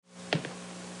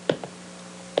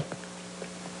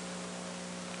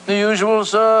The usual,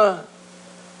 sir.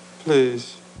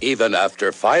 Please. Even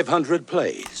after 500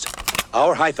 plays,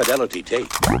 our high-fidelity tape.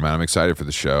 Man, I'm excited for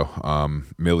the show.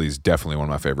 Millie's definitely one of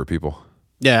my favorite people.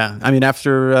 Yeah, I mean,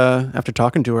 after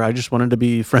talking to her, I just wanted to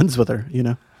be friends with her, you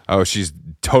know? Oh, she's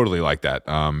totally like that.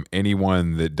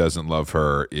 Anyone that doesn't love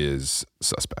her is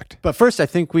suspect. But first, I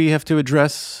think we have to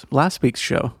address last week's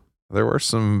show. There were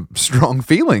some strong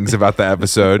feelings about the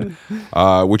episode,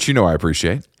 which you know I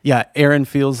appreciate. Yeah, Aaron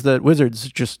feels that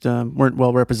wizards just weren't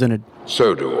well represented.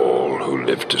 So do all who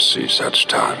live to see such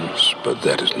times, but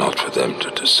that is not for them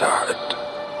to decide.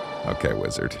 Okay,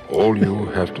 wizard. All you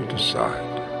have to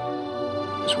decide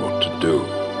is what to do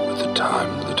with the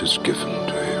time that is given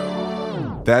to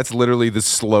you. That's literally the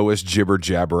slowest jibber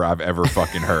jabber I've ever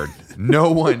fucking heard.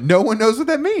 No one knows what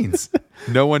that means.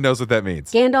 No one knows what that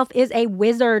means. Gandalf is a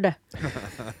wizard.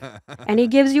 And he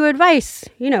gives you advice,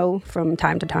 from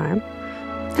time to time.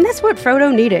 And that's what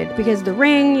Frodo needed, because the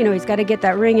ring, he's got to get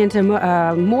that ring into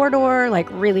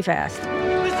Mordor, really fast.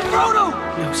 Mr.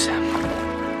 Frodo! No,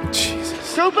 Sam.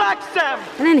 Jesus. Go back, Sam!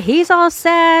 And then he's all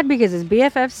sad because his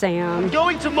BFF Sam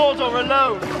Going to Mordor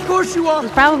alone. Of course you are.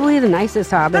 is probably the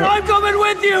nicest hobbit. And I'm coming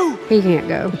with you! He can't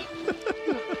go.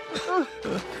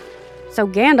 So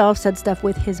Gandalf said stuff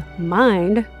with his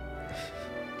mind,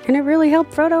 and it really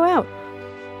helped Frodo out.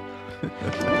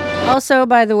 Also,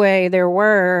 by the way, there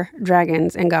were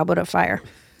dragons in Goblet of Fire.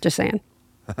 Just saying.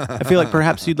 I feel like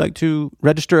perhaps you'd like to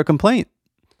register a complaint.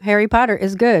 Harry Potter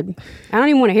is good. I don't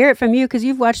even want to hear it from you because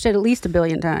you've watched it at least 1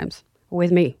 billion times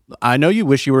with me. I know you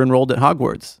wish you were enrolled at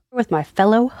Hogwarts. With my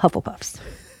fellow Hufflepuffs.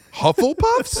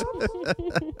 Hufflepuffs?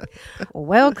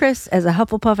 Well, Chris, as a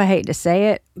Hufflepuff, I hate to say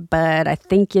it, but I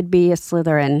think you'd be a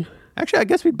Slytherin. Actually, I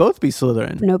guess we'd both be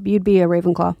Slytherin. Nope, you'd be a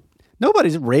Ravenclaw.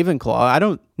 Nobody's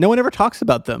Ravenclaw. No one ever talks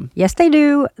about them. Yes, they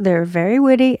do. They're very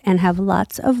witty and have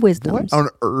lots of wisdom. What on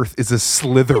earth is a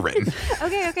Slytherin?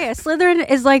 Okay. A Slytherin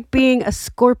is like being a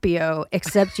Scorpio,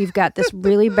 except you've got this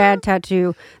really bad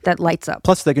tattoo that lights up.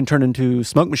 Plus, they can turn into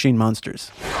smoke machine monsters.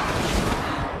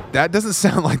 That doesn't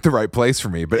sound like the right place for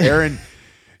me. But Aaron,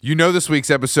 this week's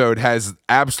episode has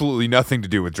absolutely nothing to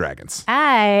do with dragons.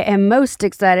 I am most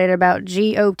excited about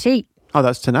GOT. Oh,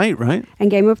 that's tonight, right?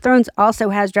 And Game of Thrones also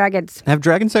has dragons. Have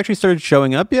dragons actually started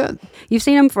showing up yet? You've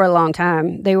seen them for a long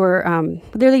time. They were,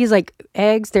 they're these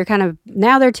eggs. They're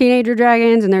now they're teenager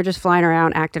dragons and they're just flying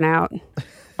around acting out.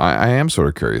 I am sort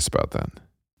of curious about that.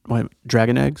 Why,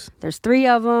 dragon eggs? There's 3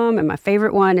 of them, and my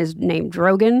favorite one is named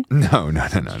Drogon. No.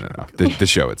 The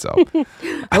show itself.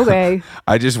 Okay.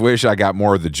 I just wish I got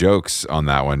more of the jokes on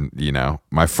that one.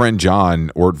 My friend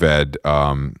John Ortved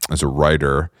is a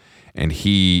writer, and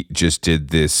he just did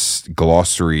this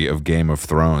glossary of Game of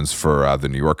Thrones for The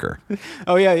New Yorker.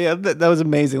 Oh, yeah. That was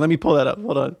amazing. Let me pull that up.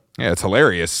 Hold on. Yeah, it's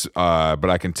hilarious, but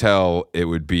I can tell it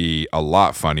would be a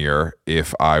lot funnier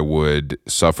if I would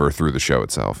suffer through the show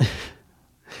itself.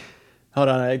 Hold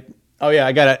on.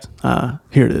 I got it.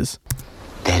 Here it is.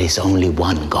 There is only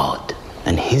one God,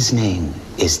 and his name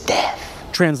is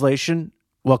Death. Translation,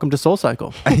 welcome to Soul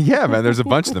Cycle. Yeah, man, there's a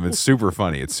bunch of them. It's super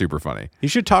funny. You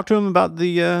should talk to him about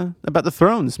the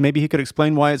Thrones. Maybe he could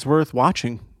explain why it's worth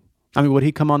watching. I mean, would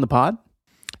he come on the pod?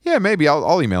 Yeah, maybe.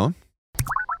 I'll email him.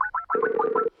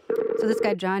 So this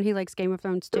guy, John, he likes Game of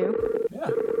Thrones too? Yeah.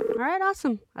 All right,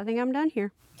 awesome. I think I'm done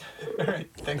here. All right.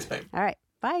 Thanks, babe. All right.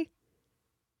 Bye.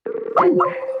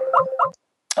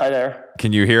 Hi there.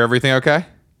 Can you hear everything okay?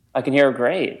 I can hear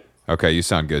great. Okay, you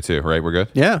sound good too, right? We're good?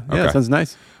 Yeah, okay. It sounds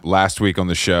nice. Last week on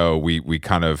the show, we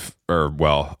kind of,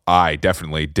 I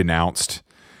definitely denounced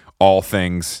all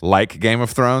things like Game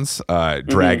of Thrones,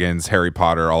 dragons, Harry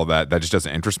Potter, all that. That just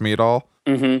doesn't interest me at all.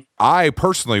 Mm-hmm. I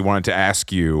personally wanted to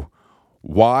ask you,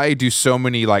 why do so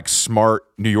many smart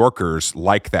New Yorkers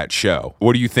like that show?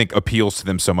 What do you think appeals to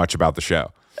them so much about the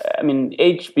show? I mean,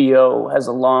 HBO has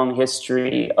a long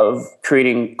history of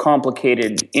creating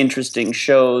complicated, interesting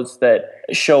shows that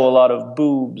show a lot of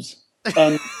boobs.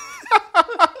 And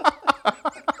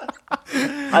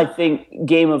I think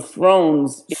Game of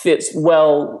Thrones fits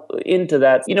well into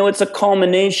that. It's a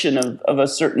culmination of a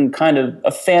certain kind of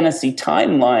a fantasy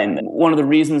timeline. One of the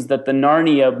reasons that the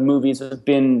Narnia movies have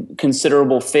been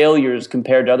considerable failures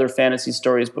compared to other fantasy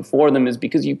stories before them is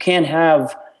because you can't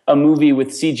have a movie with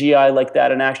CGI like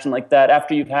that and action like that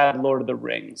after you've had Lord of the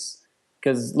Rings,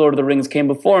 because Lord of the Rings came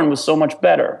before and was so much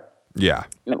better. Yeah.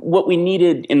 What we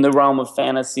needed in the realm of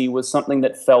fantasy was something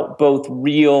that felt both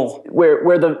real,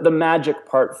 where the magic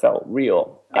part felt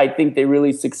real. I think they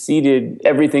really succeeded.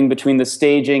 Everything between the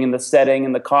staging and the setting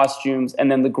and the costumes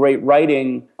and then the great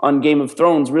writing on Game of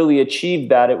Thrones really achieved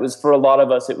that. It was, for a lot of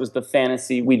us, it was the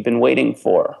fantasy we'd been waiting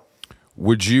for.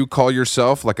 Would you call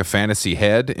yourself a fantasy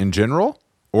head in general?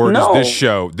 Or does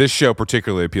No. this show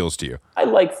particularly appeals to you? I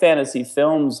like fantasy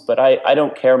films, but I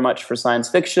don't care much for science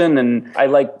fiction, and I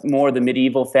like more the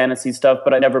medieval fantasy stuff,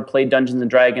 but I never played Dungeons &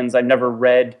 Dragons. I've never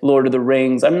read Lord of the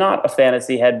Rings. I'm not a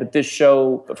fantasy head, but this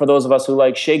show, for those of us who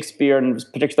like Shakespeare, and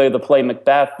particularly the play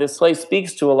Macbeth, this play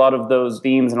speaks to a lot of those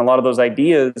themes and a lot of those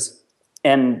ideas.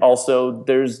 And also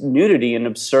there's nudity and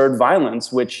absurd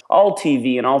violence, which all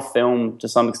TV and all film to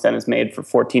some extent is made for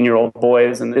 14-year-old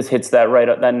boys. And this hits that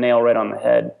nail right on the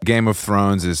head. Game of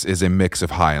Thrones is a mix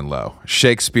of high and low.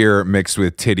 Shakespeare mixed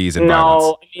with titties and violence.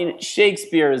 No, I mean,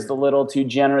 Shakespeare is a little too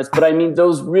generous, but I mean,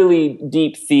 those really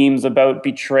deep themes about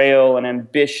betrayal and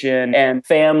ambition and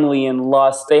family and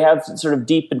lust, they have sort of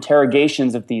deep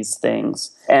interrogations of these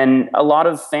things. And a lot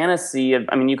of fantasy,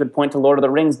 I mean, you could point to Lord of the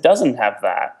Rings, doesn't have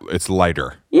that. It's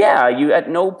lighter. Yeah, you at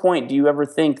no point do you ever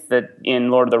think that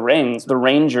in Lord of the Rings, the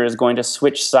ranger is going to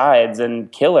switch sides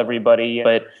and kill everybody,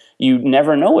 but you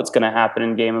never know what's going to happen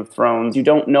in Game of Thrones. You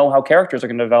don't know how characters are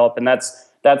going to develop, and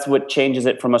that's what changes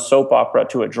it from a soap opera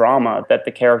to a drama, that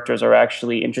the characters are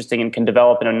actually interesting and can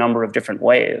develop in a number of different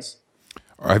ways.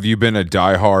 Have you been a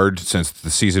diehard since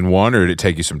the season 1, or did it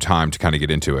take you some time to kind of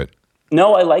get into it?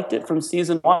 No, I liked it from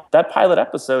season 1. That pilot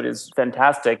episode is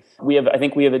fantastic. I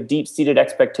think we have a deep-seated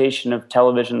expectation of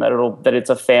television that it's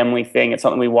a family thing. It's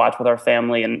something we watch with our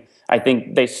family, and I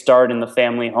think they start in the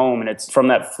family home, and it's from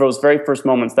those very first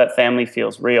moments that family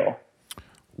feels real.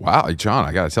 Wow, John,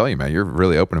 I got to tell you, man, you're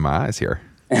really opening my eyes here.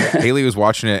 Haley was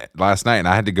watching it last night, and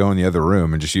I had to go in the other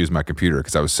room and just use my computer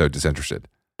because I was so disinterested.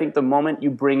 I think the moment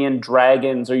you bring in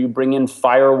dragons or you bring in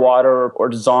fire water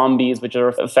or zombies, which are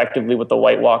effectively what the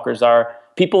White Walkers are,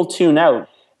 people tune out.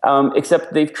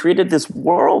 Except they've created this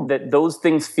world that those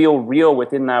things feel real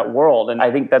within that world. And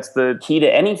I think that's the key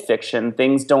to any fiction.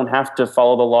 Things don't have to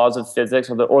follow the laws of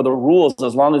physics or the rules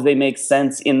as long as they make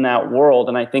sense in that world.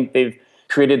 And I think they've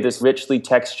created this richly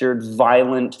textured,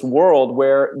 violent world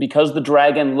where because the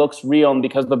dragon looks real and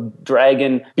because the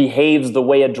dragon behaves the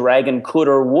way a dragon could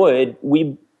or would,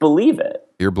 we believe it.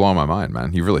 You're blowing my mind,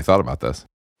 man. You really thought about this.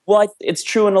 Well, it's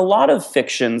true in a lot of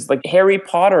fictions. Like Harry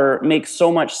Potter makes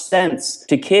so much sense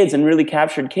to kids and really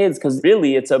captured kids because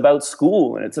really it's about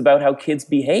school and it's about how kids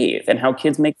behave and how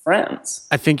kids make friends.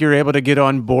 I think you're able to get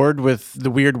on board with the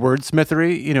weird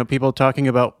wordsmithery, people talking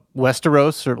about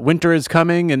Westeros or winter is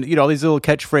coming and, all these little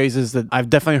catchphrases that I've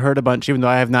definitely heard a bunch, even though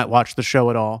I have not watched the show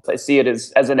at all. I see it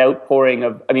as an outpouring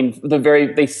of,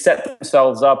 they set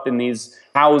themselves up in these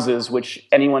houses, which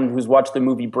anyone who's watched the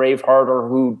movie Braveheart or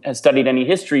who has studied any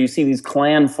history, you see these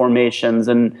clan formations.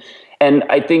 And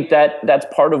I think that's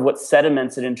part of what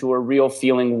sediments it into a real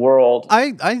feeling world.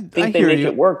 I think they make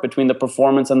it work between the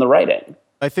performance and the writing.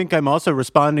 I think I'm also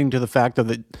responding to the fact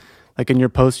that, like in your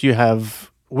post, you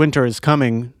have winter is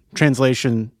coming,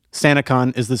 translation,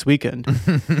 SantaCon is this weekend.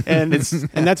 and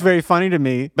that's very funny to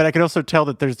me, but I can also tell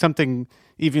that there's something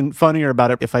even funnier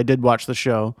about it if I did watch the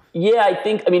show. Yeah, I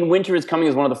think, winter is coming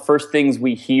is one of the first things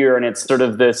we hear, and it's sort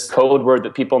of this code word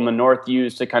that people in the North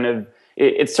use to kind of,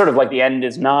 it's sort of like the end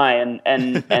is nigh, and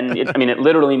it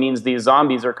literally means these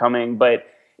zombies are coming, but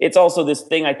it's also this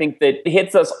thing I think that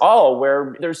hits us all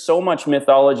where there's so much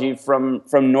mythology from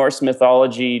Norse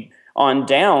mythology on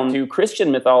down to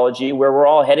Christian mythology where we're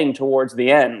all heading towards the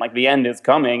end, like the end is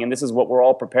coming and this is what we're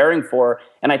all preparing for.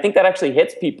 And I think that actually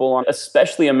hits people,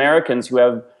 especially Americans who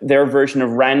have their version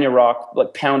of Ragnarok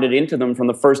like pounded into them from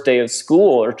the first day of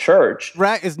school or church.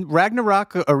 Is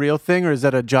Ragnarok a real thing or is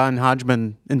that a John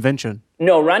Hodgman invention?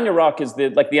 No, Ragnarok is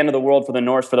the end of the world for the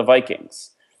Norse, for the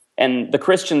Vikings. And the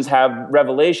Christians have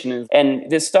Revelation.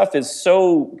 And this stuff is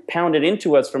so pounded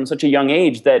into us from such a young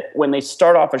age that when they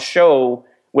start off a show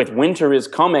with winter is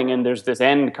coming and there's this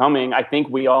end coming, I think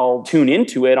we all tune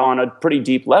into it on a pretty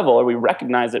deep level or we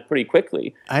recognize it pretty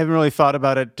quickly. I haven't really thought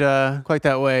about it quite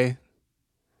that way.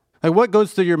 Like, what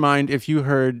goes through your mind if you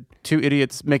heard two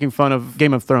idiots making fun of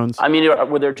Game of Thrones?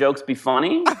 Would their jokes be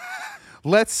funny?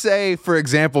 Let's say, for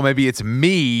example, maybe it's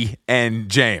me and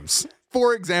James.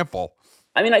 For example.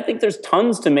 I think there's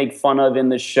tons to make fun of in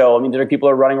this show. There are people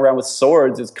who are running around with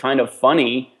swords. It's kind of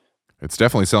funny. It's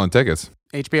definitely selling tickets.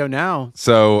 HBO Now.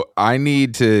 So I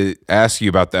need to ask you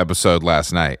about the episode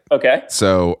last night. Okay.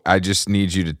 So I just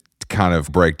need you to kind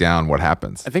of break down what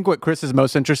happens. I think what Chris is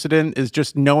most interested in is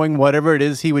just knowing whatever it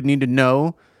is he would need to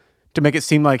know to make it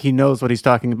seem like he knows what he's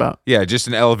talking about. Yeah, just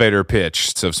an elevator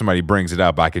pitch. So if somebody brings it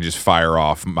up, I can just fire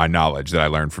off my knowledge that I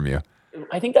learned from you.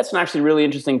 I think that's an actually really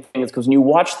interesting thing is because when you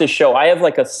watch this show, I have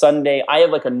like a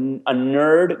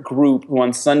nerd group who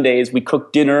on Sundays we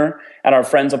cook dinner at our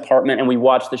friend's apartment and we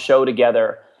watch the show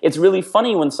together. it's really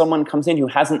funny when someone comes in who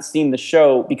hasn't seen the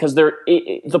show, because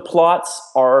the plots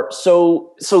are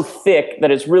so thick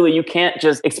that it's really, you can't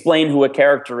just explain who a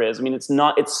character is. I mean, it's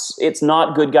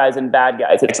not good guys and bad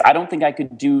guys. I don't think I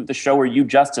could do the show or you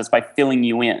justice by filling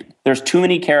you in. There's too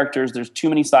many characters. There's too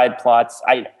many side plots.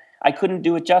 I couldn't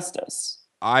do it justice.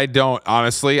 I don't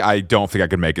think I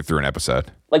could make it through an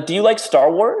episode. Like, do you like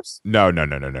Star Wars? No.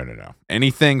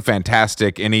 Anything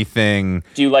fantastic, anything.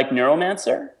 Do you like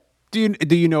Neuromancer? Do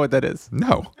you know what that is?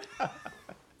 No.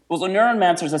 Well, so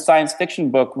Neuromancer is a science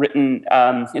fiction book written,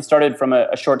 it started from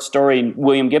a short story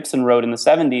William Gibson wrote in the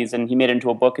 70s, and he made it into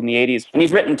a book in the 80s. And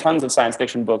he's written tons of science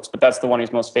fiction books, but that's the one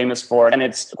he's most famous for. And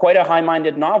it's quite a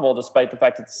high-minded novel, despite the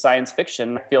fact it's science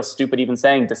fiction. I feel stupid even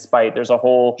saying despite. There's a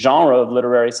whole genre of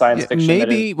literary science fiction.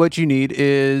 Maybe what you need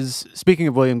is, speaking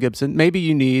of William Gibson, maybe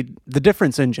you need the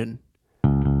Difference Engine.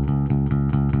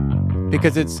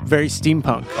 Because it's very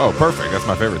steampunk. Oh, perfect. That's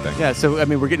my favorite thing. Yeah, so, I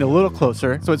mean, we're getting a little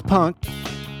closer. So it's punk.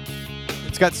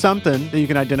 It's got something that you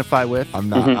can identify with. I'm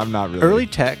not really. Early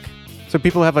tech. So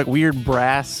people have like weird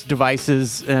brass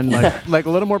devices and like a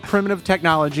little more primitive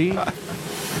technology.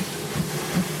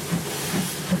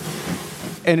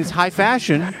 And it's high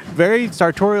fashion, very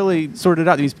sartorially sorted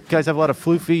out. These guys have a lot of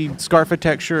floofy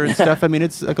scarfitecture and stuff. I mean,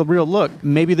 it's like a real look.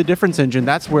 Maybe the Difference Engine,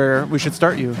 that's where we should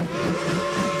start you.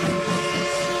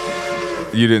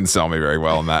 You didn't sell me very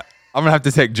well on that. I'm going to have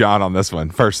to take John on this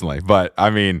one personally. But I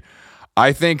mean,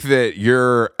 I think that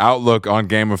your outlook on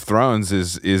Game of Thrones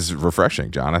is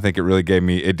refreshing, John. I think it really gave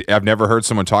me, I've never heard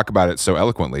someone talk about it so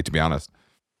eloquently, to be honest.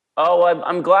 Oh,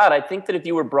 I'm glad. I think that if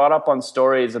you were brought up on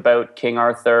stories about King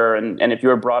Arthur and if you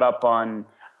were brought up on,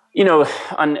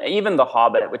 on even The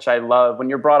Hobbit, which I love, when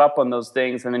you're brought up on those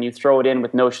things and then you throw it in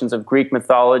with notions of Greek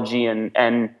mythology and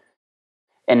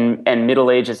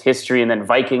Middle Ages history and then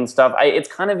Viking stuff, it's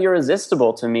kind of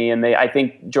irresistible to me. And I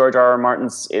think George R.R.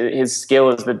 Martin's his skill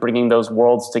is at bringing those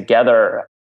worlds together.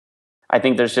 I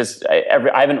think there's just I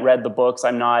haven't read the books.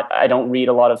 I don't read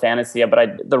a lot of fantasy,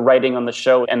 but the writing on the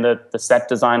show and the set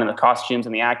design and the costumes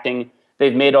and the acting,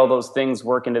 they've made all those things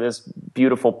work into this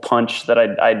beautiful punch that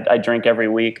I drink every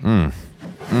week.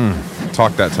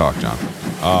 Talk that talk, John.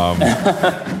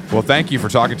 Well, thank you for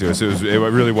talking to us. It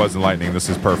really was enlightening. This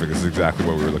is perfect. This is exactly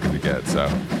what we were looking to get. So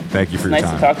thank you for your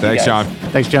time. Nice to talk to you guys. John.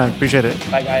 Thanks, John. Appreciate it.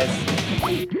 Bye, guys.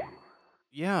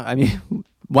 Yeah, I mean,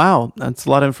 wow, that's a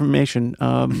lot of information.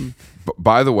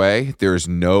 By the way, there's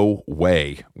no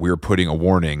way we're putting a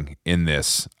warning in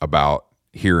this about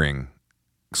hearing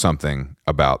something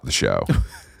about the show.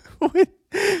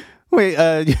 Wait,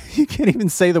 you can't even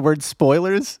say the word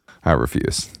spoilers? I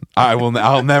refuse.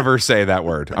 I'll never say that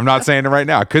word. I'm not saying it right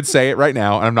now. I could say it right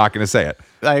now, and I'm not going to say it.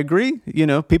 I agree.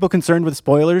 People concerned with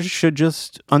spoilers should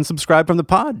just unsubscribe from the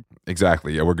pod.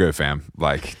 Exactly. Yeah, we're good, fam.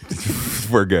 Like,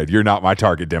 we're good. You're not my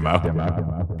target demo.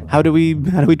 How do we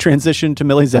transition to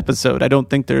Millie's episode? I don't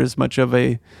think there's much of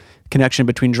a connection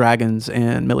between dragons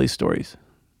and Millie's stories.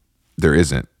 There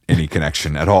isn't any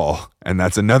connection at all. And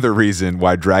that's another reason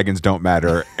why dragons don't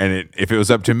matter. And if it was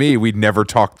up to me, we'd never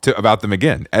talk about them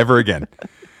again, ever again.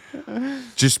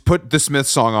 Just put the Smith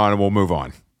song on and we'll move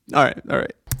on. All right. We're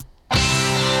like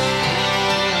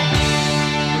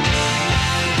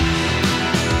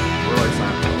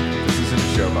Seinfeld. This isn't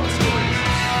a show about stories.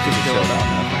 It's a show about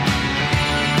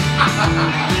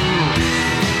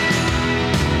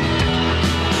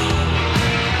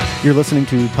nothing. You're listening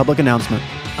to Public Announcement.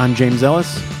 I'm James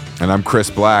Ellis. And I'm Chris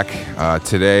Black.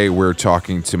 Today we're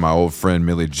talking to my old friend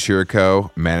Millie Chirico,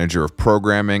 manager of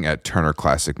programming at Turner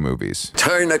Classic Movies.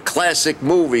 Turner Classic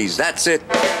Movies, that's it.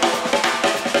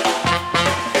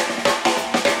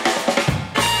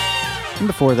 And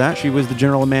before that, she was the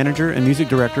general manager and music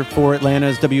director for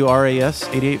Atlanta's WRAS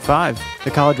 88.5,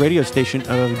 the college radio station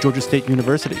of Georgia State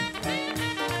University.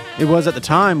 It was, at the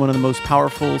time, one of the most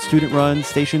powerful student-run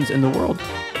stations in the world.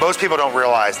 Most people don't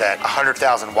realize that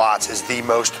 100,000 watts is the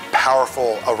most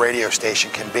powerful a radio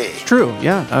station can be. It's true,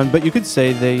 yeah. But you could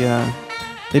say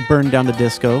they burned down the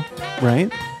disco,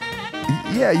 right?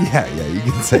 Yeah, you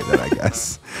can say that, I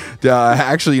guess.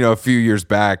 Actually, a few years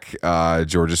back,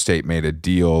 Georgia State made a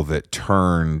deal that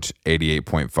turned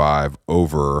 88.5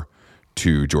 over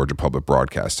to Georgia Public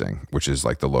Broadcasting, which is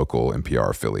like the local NPR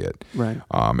affiliate. Right.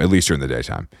 At least during the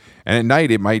daytime. And at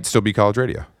night, it might still be college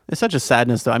radio. It's such a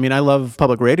sadness, though. I mean, I love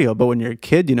public radio, but when you're a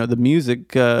kid, the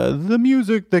music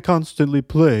they constantly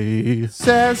play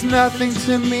says nothing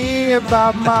to me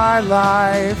about my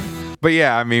life. But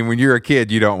yeah, I mean, when you're a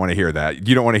kid, you don't want to hear that.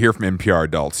 You don't want to hear from NPR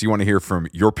adults. You want to hear from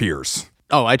your peers.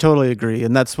 Oh, I totally agree.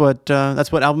 And that's what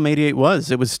Album 88 was.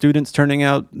 It was students turning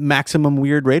out maximum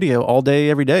weird radio all day,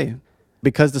 every day.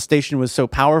 because the station was so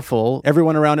powerful,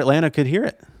 everyone around Atlanta could hear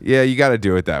it. Yeah, you got to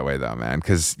do it that way though, man,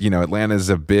 because Atlanta's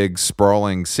a big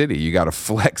sprawling city. You got to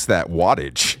flex that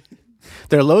wattage.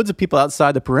 There are loads of people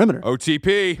outside the perimeter.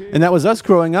 OTP. And that was us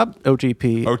growing up,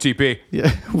 OTP. OTP.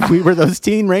 Yeah, we were those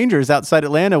teen rangers outside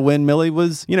Atlanta when Millie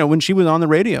was, when she was on the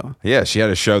radio. Yeah, she had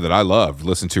a show that I loved,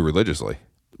 listened to religiously.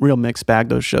 Real mixed bag,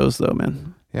 those shows, though,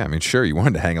 man. Yeah, I mean, sure, you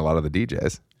wanted to hang a lot of the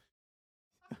DJs.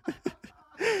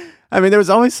 I mean, there was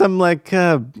always some like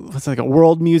a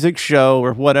world music show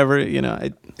or whatever,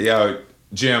 Yo,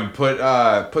 Jim,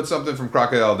 put something from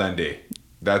Crocodile Dundee.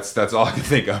 That's all I can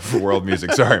think of for world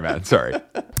music. Sorry, man. Sorry.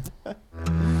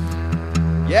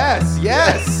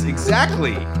 Yes,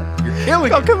 exactly. You're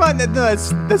killing it. Come on. No,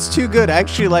 that's too good. I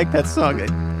actually like that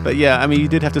song. But yeah, I mean, you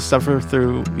did have to suffer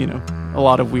through, a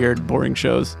lot of weird, boring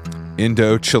shows.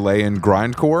 Indo-Chilean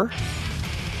grindcore?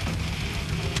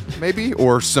 Maybe?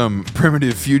 Or some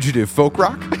primitive fugitive folk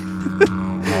rock?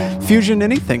 Fusion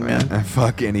anything, man.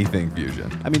 Fuck anything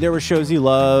fusion. I mean, there were shows you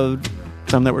loved,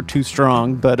 some that were too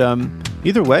strong, but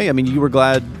either way, I mean, you were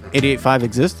glad 88.5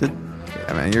 existed.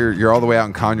 Yeah, man, you're all the way out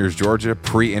in Conyers, Georgia,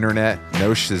 pre-internet, no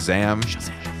Shazam.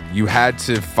 You had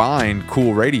to find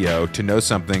cool radio to know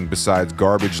something besides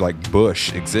garbage like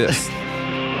Bush exists.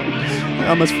 I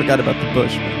almost forgot about the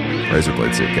Bush. Razor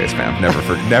Blade Suitcase, fam. Never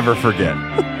forget.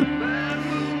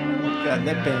 God,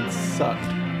 that band sucked.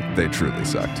 They truly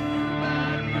sucked.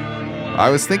 I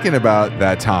was thinking about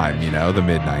that time, the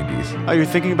mid-90s. Oh, you're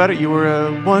thinking about it? You were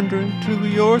wondering to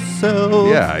yourself.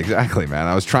 Yeah, exactly, man.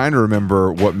 I was trying to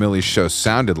remember what Millie's show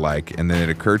sounded like, and then it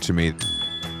occurred to me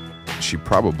she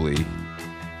probably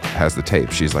has the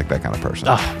tape. She's like that kind of person.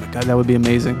 Oh, my God, that would be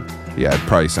amazing. Yeah, it'd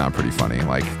probably sound pretty funny,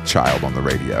 like Child on the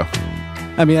radio.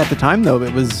 I mean, at the time, though,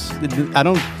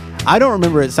 I don't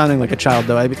remember it sounding like a child,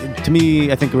 though. To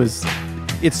me, I think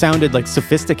it sounded like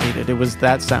sophisticated. It was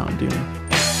that sound,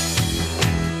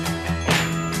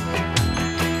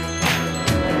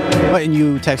 And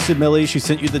you texted Millie, she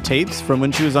sent you the tapes from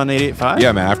when she was on 88.5?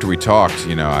 Yeah, man, after we talked,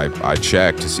 I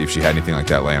checked to see if she had anything like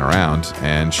that laying around,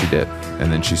 and she did.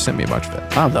 And then she sent me a bunch of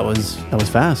it. Wow, that was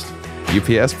fast.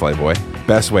 UPS, Playboy.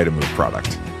 Best way to move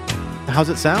product. How's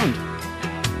it sound?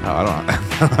 Oh, I don't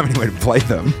have any way to play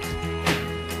them.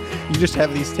 You just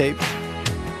have these tapes?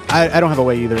 I don't have a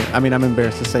way either. I mean, I'm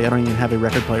embarrassed to say I don't even have a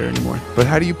record player anymore. But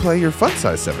how do you play your fun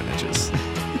size 7 inches?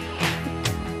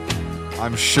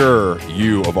 I'm sure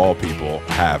you, of all people,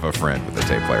 have a friend with a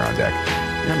tape player on deck.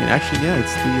 Yeah, I mean, actually, yeah,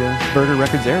 it's the Burger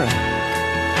Records era.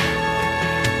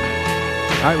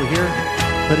 All right, we're here.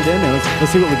 Put it in there.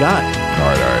 Let's see what we got. All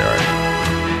right.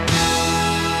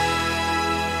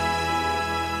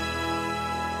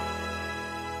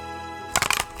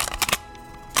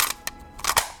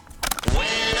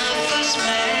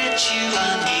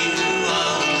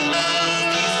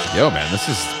 Yo, man, this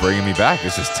is bringing me back.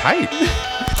 This is tight.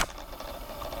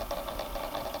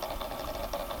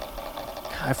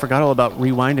 I forgot all about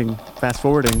rewinding, fast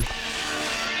forwarding.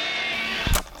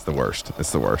 It's the worst.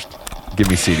 Give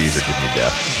me CDs or give me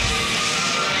death.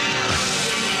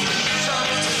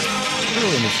 I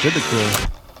really understood the crew.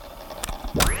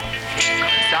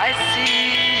 I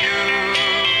see you.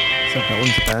 Is that Bell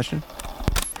and Sebastian?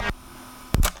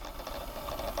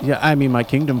 Yeah, I mean, My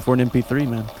Kingdom for an MP3,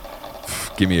 man.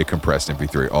 Give me a compressed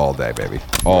MP3 all day, baby.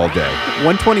 All day.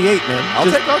 128, man. I'll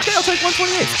take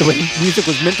 128. The way music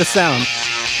was meant to sound.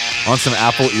 On some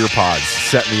Apple EarPods.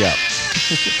 Set me up.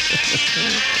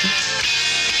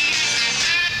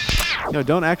 No,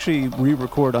 don't actually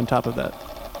re-record on top of that.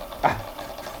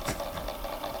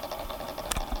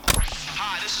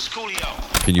 Hi, this is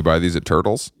Coolio. Can you buy these at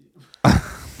Turtles?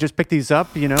 Just pick these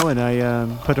up, and I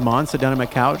put them on, sit down on my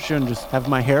couch, and just have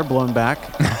my hair blown back.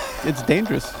 It's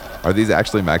dangerous. Are these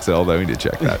actually Maxell, though? We need to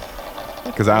check that.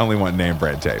 Because I only want name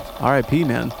brand tape. R.I.P.,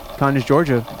 man. Conyers,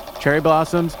 Georgia. Cherry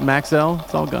Blossoms, Maxell,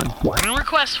 it's all gone.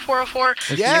 Request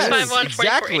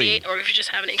 404-651-4488, or if you just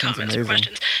have any comments or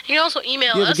questions. You can also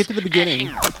email us. Get to the beginning.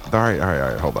 All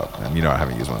right. Hold up. Man. I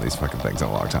haven't used one of these fucking things in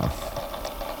a long time.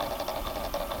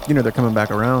 They're coming back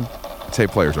around.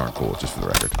 Tape players aren't cool, just for the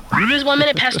record. It is 1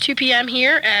 minute past 2 p.m.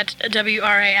 here at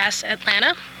WRAS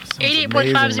Atlanta.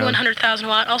 88.5 Z100,000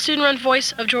 watt, all student-run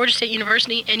voice of Georgia State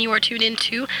University, and you are tuned in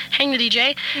to Hang the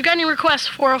DJ. If you've got any requests,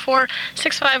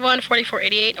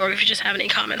 404-651-4488, or if you just have any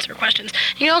comments or questions.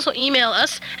 You can also email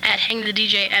us at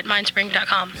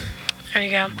hangthedj@mindspring.com. There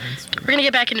you go. We're going to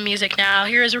get back into music now.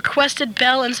 Here is requested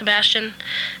Bell and Sebastian,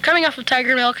 coming off of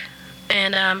Tiger Milk,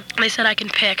 and they said I can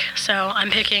pick, so I'm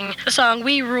picking the song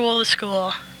We Rule the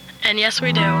School. And yes,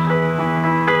 we do. That's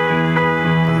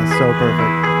so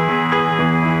perfect.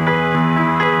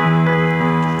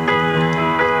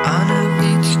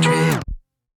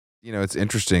 You know, it's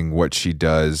interesting what she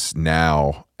does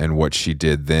now and what she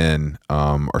did then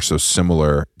are so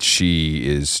similar. She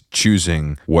is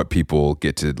choosing what people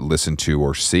get to listen to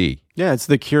or see. Yeah, it's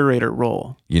the curator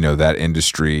role. You know, that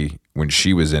industry, when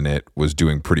she was in it, was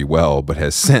doing pretty well, but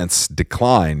has since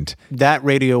declined. That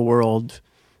radio world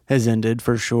has ended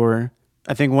for sure.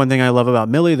 I think one thing I love about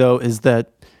Millie, though, is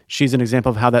that she's an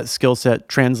example of how that skill set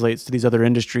translates to these other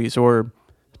industries, or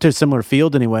to a similar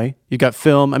field anyway. You got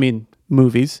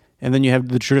movies, and then you have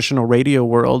the traditional radio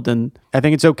world. And I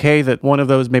think it's okay that one of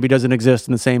those maybe doesn't exist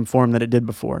in the same form that it did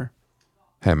before.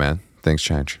 Hey, man, things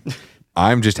change.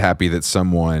 I'm just happy that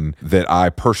someone that I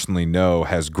personally know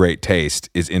has great taste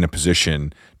is in a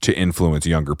position to influence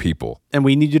younger people. And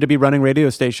we need you to be running radio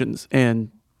stations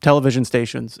and television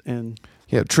stations and...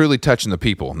 Yeah, truly touching the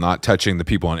people, not touching the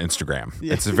people on Instagram.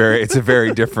 Yeah. It's a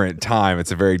very different time.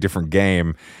 It's a very different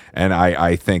game. And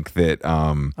I think that...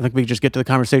 I think we just get to the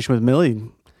conversation with Millie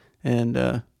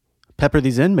and pepper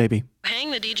these in, maybe.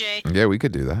 Hang the DJ. Yeah, we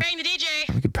could do that. Hang the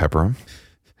DJ. We could pepper them.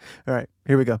 All right,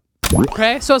 here we go.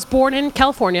 Okay, so I was born in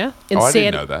California. I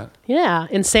didn't know that. Yeah,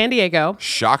 in San Diego.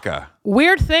 Shaka.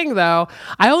 Weird thing, though,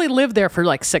 I only lived there for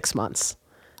like 6 months.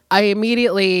 I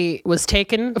immediately was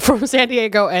taken from San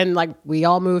Diego and we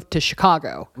all moved to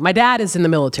Chicago. My dad is in the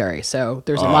military, so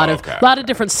there's a lot of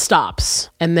different stops.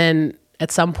 And then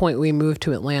at some point we moved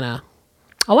to Atlanta.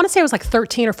 I want to say I was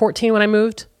 13 or 14 when I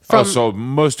moved. So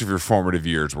most of your formative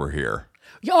years were here.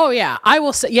 Oh yeah, I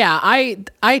will say. Yeah,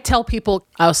 I tell people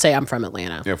I'll say I'm from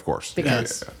Atlanta. Yeah, of course.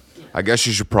 Because I guess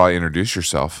you should probably introduce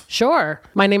yourself. Sure.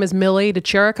 My name is Millie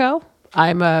DeChirico.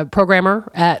 I'm a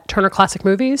programmer at Turner Classic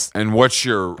Movies. And what's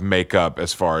your makeup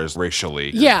as far as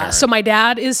racially? Yeah, so my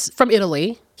dad is from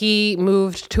Italy. He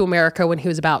moved to America when he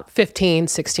was about 15,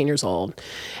 16 years old.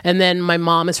 And then my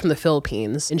mom is from the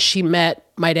Philippines, and she met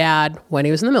my dad when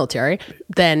he was in the military,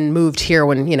 then moved here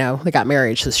when, they got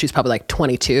married. So she's probably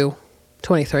 22,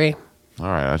 23. All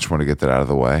right, I just want to get that out of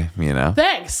the way,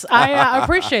 Thanks. I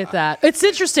appreciate that. It's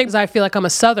interesting because I feel like I'm a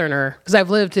Southerner because I've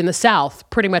lived in the South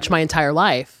pretty much my entire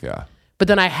life. Yeah. But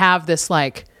then I have this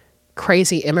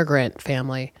crazy immigrant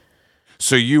family.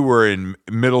 So you were in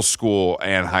middle school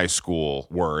and high school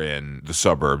were in the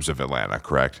suburbs of Atlanta,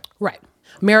 correct? Right.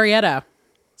 Marietta.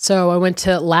 So I went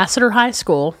to Lassiter High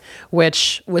School,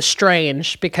 which was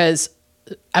strange because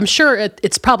I'm sure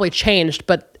it's probably changed,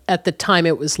 but at the time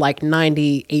it was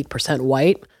 98%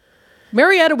 white.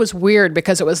 Marietta was weird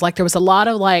because it was there was a lot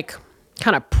of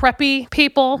kind of preppy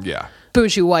people. Yeah.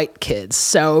 Bougie white kids.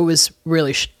 So it was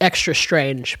really extra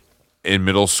strange. In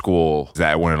middle school, is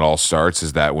that when it all starts?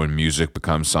 Is that when music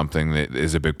becomes something that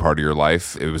is a big part of your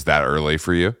life? It was that early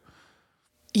for you?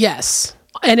 Yes.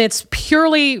 And it's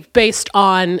purely based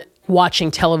on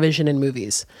watching television and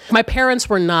movies. My parents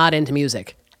were not into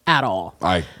music at all.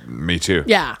 Me too.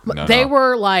 Yeah. They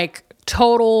were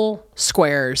total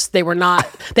squares. They were not,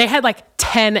 they had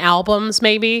 10 albums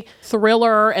maybe,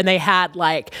 Thriller, and they had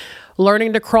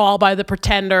Learning to Crawl by the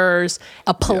Pretenders,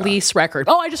 a Police record.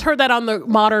 Oh, I just heard that on the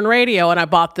modern radio and I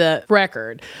bought the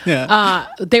record. Yeah.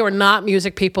 They were not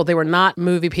music people. They were not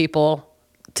movie people.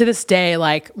 To this day,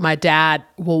 my dad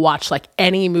will watch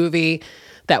any movie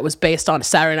that was based on a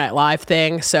Saturday Night Live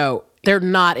thing. So they're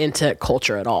not into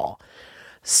culture at all.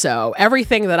 So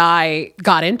everything that I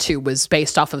got into was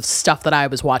based off of stuff that I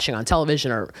was watching on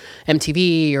television or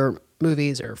MTV or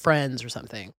movies or Friends or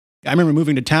something. I remember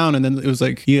moving to town, and then it was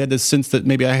you had this sense that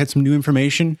maybe I had some new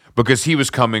information. Because he was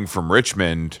coming from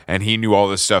Richmond, and he knew all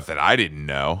this stuff that I didn't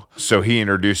know. So he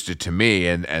introduced it to me,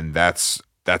 and that's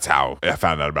how I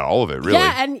found out about all of it, really.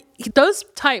 Yeah, and those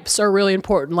types are really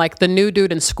important. The new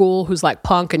dude in school who's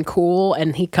punk and cool,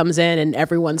 and he comes in, and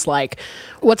everyone's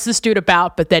what's this dude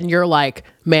about? But then you're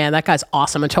man, that guy's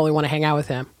awesome. I totally want to hang out with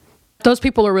him. Those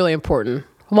people are really important.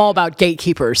 I'm all about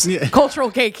gatekeepers, cultural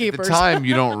gatekeepers. At the time,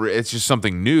 you don't. It's just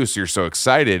something new, so you're so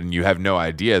excited, and you have no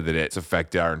idea that it's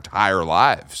affected our entire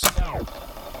lives.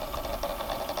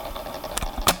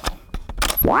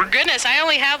 Goodness, I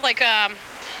only have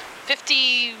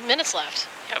 50 minutes left.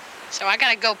 Yep. So I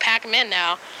gotta go pack them in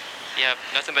now. Yep,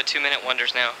 nothing but 2-minute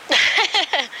wonders now.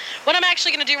 What I'm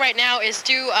actually gonna do right now is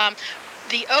do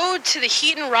the Ode to the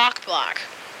Heaton Rock Block.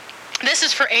 This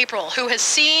is for April, who has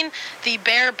seen the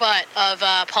bare butt of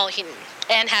Paul Heaton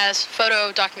and has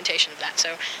photo documentation of that.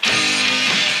 So.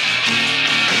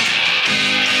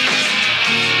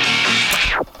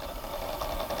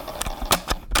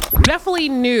 Definitely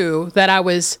knew that I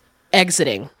was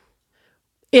exiting.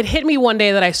 It hit me one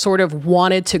day that I sort of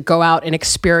wanted to go out and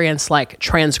experience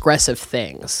transgressive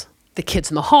things. the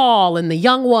Kids in the Hall and the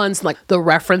Young Ones, like the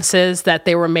references that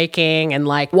they were making, and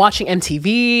like watching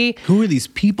MTV. Who are these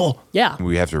people? Yeah.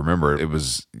 We have to remember it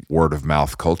was word of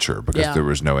mouth culture because there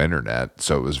was no internet.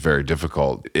 So it was very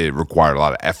difficult. It required a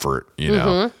lot of effort, you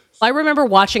know? I remember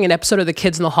watching an episode of The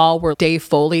Kids in the Hall where Dave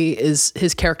Foley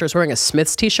his character is wearing a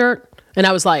Smiths t-shirt. And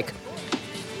I was like,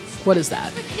 what is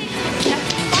that?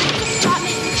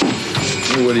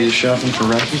 What, are you shopping for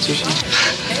records or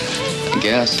something? I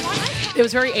guess. It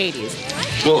was very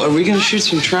 80s. Well, are we going to shoot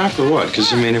some trap or what?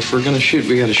 Because, I mean, if we're going to shoot,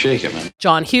 we got to shake it, man.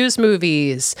 John Hughes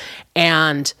movies.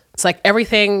 And it's like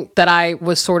everything that I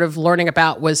was sort of learning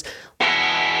about was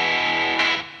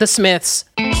the Smiths,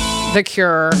 The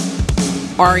Cure,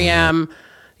 R.E.M.,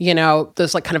 you know,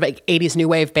 those like kind of like 80s new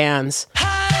wave bands.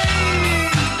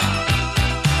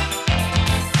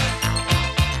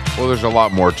 Well, there's a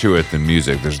lot more to it than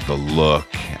music. There's the look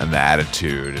and the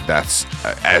attitude. That's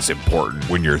as important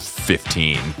when you're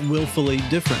 15. Willfully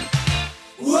different.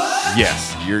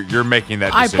 Yes, you're making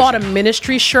that decision. I bought a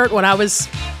Ministry shirt when I was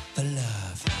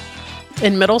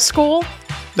in middle school.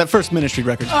 That first Ministry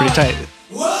record's pretty tight.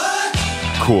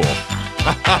 Cool.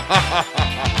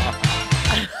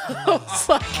 It's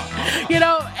like, you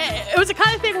know, it was the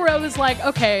kind of thing where I was like,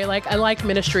 okay, like I like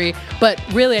Ministry, but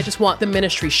really I just want the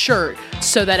Ministry shirt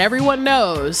so that everyone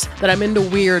knows that I'm into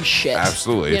weird shit.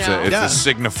 Absolutely. It's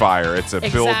a signifier. It's a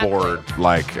billboard.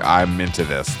 Like, I'm into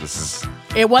this.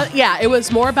 It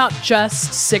was more about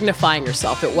just signifying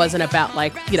yourself. It wasn't about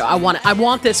like, you know, I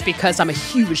want this because I'm a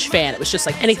huge fan. It was just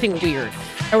like anything weird.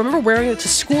 I remember wearing it to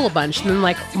school a bunch, and then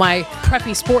like my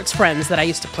preppy sports friends that I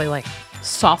used to play like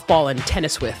softball and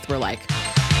tennis with were like,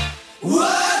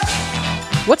 what?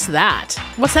 What's that?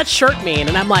 What's that shirt mean?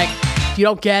 And I'm like, you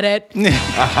don't get it.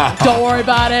 Don't worry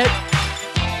about it.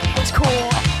 It's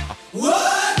cool.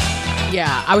 What?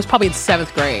 Yeah, I was probably in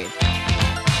 7th grade.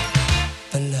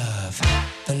 The love.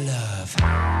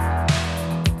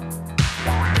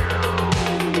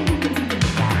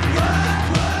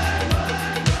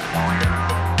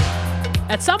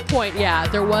 At some point, yeah,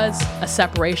 there was a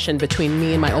separation between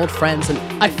me and my old friends, and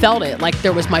I felt it. Like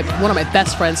there was one of my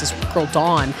best friends, this girl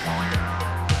Dawn.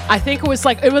 I think it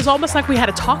was almost like we had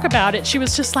to talk about it. She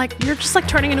was just like, "You're just like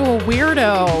turning into a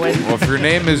weirdo." And well, if your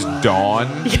name is Dawn,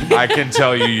 I can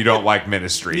tell you don't like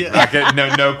Ministry. Yeah.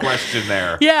 No question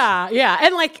there. Yeah.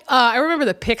 And like I remember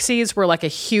the Pixies were like a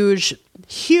huge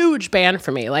band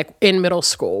for me, like in middle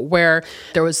school, where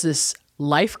there was this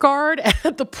lifeguard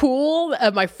at the pool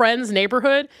of my friend's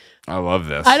neighborhood. I love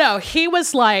this. I know. He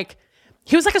was like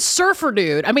a surfer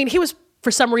dude. I mean, he was, for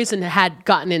some reason, had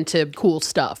gotten into cool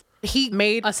stuff. He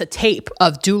made us a tape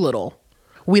of Doolittle.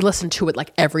 We listened to it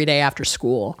like every day after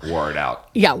school. Wore it out.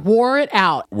 Yeah, wore it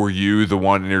out. Were you the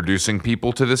one introducing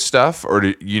people to this stuff? Or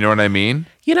you know what I mean?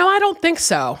 You know, I don't think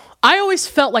so. I always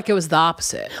felt like it was the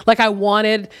opposite. Like I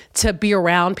wanted to be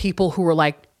around people who were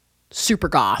like super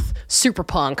goth, super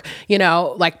punk, you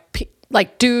know,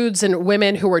 like dudes and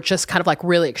women who were just kind of like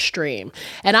really extreme.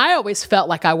 And I always felt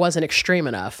like I wasn't extreme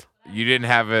enough. You didn't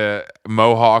have a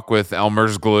mohawk with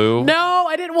Elmer's glue? No,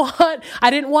 I didn't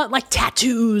want like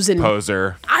tattoos and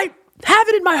poser. I have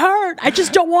it in my heart. I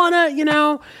just don't want to, you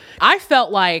know. I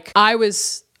felt like I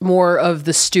was more of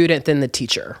the student than the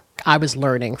teacher. I was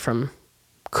learning from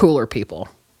cooler people.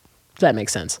 Does that make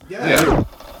sense? Yeah.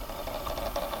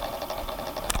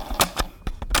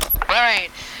 All right,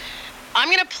 I'm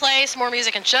going to play some more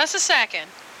music in just a second,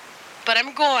 but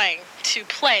I'm going to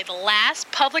play the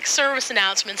last public service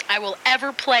announcements I will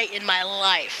ever play in my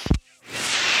life.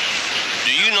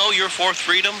 Do you know your fourth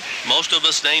freedom? Most of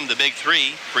us name the big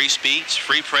three: free speech,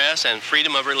 free press, and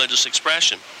freedom of religious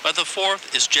expression. But the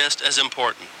fourth is just as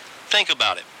important. Think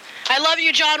about it. I love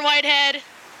you, John Whitehead.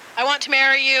 I want to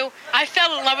marry you. I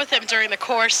fell in love with him during the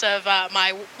course of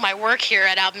my work here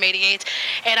at Album 88,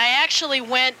 and I actually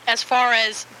went as far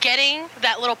as getting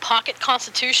that little pocket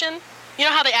constitution. You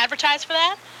know how they advertise for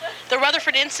that? The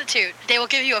Rutherford Institute. They will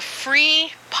give you a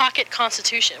free pocket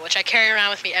constitution, which I carry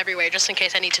around with me everywhere, just in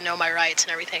case I need to know my rights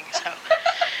and everything. So.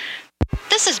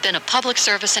 This has been a public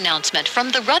service announcement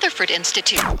from the Rutherford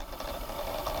Institute.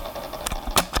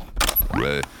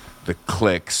 The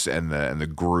cliques and the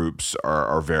groups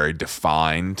are very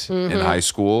defined in high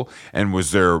school. And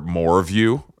was there more of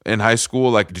you in high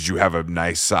school? Like, did you have a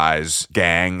nice size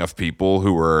gang of people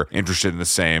who were interested in the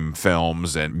same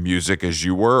films and music as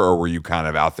you were, or were you kind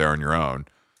of out there on your own?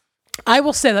 I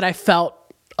will say that I felt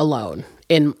alone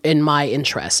in my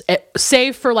interests,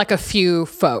 save for like a few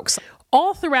folks.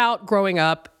 All throughout growing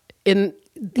up in,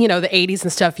 you know, the 80s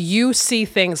and stuff, you see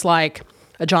things like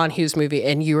a John Hughes movie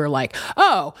and you were like,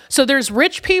 oh, so there's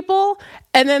rich people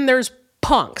and then there's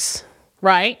punks.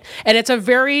 right? And it's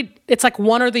like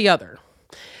one or the other.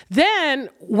 Then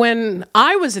when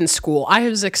I was in school, I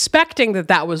was expecting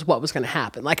that was what was going to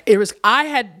happen. Like I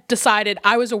had decided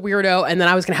I was a weirdo and then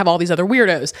I was going to have all these other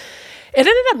weirdos. It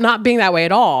ended up not being that way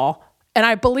at all. And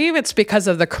I believe it's because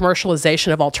of the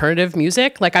commercialization of alternative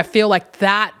music. Like I feel like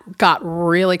that got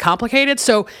really complicated.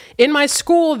 So in my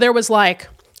school, there was like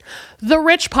the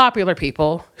rich popular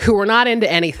people who were not into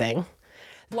anything.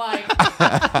 Like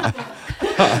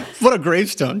what a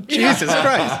gravestone. Jesus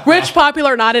Christ. Rich,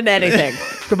 popular, not into anything.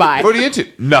 Goodbye. What are you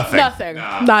into? Nothing. Nothing.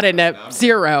 Not into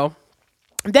zero.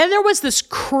 Then there was this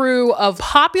crew of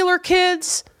popular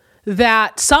kids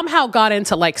that somehow got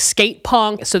into like skate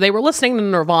punk. So they were listening to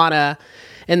Nirvana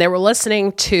and they were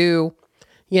listening to,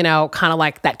 you know, kind of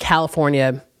like that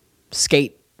California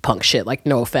skate punk shit, like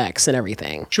NoFX and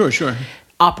everything. Sure.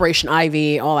 Operation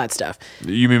Ivy, all that stuff.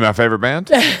 You mean my favorite band?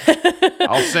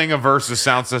 I'll sing a verse of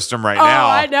Sound System right now.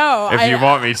 I know. If you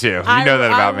want me to. You know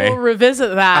that about me. I will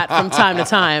revisit that from time to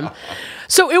time.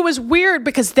 So it was weird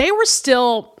because they were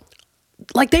still,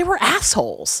 like, they were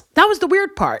assholes. That was the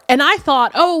weird part. And I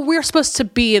thought, we're supposed to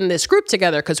be in this group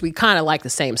together because we kind of like the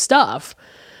same stuff.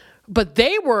 But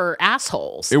they were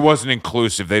assholes. It wasn't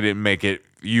inclusive. They didn't make it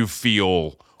you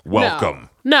feel welcome.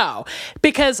 No,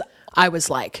 because I was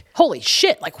like, holy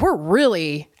shit, like we're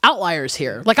really outliers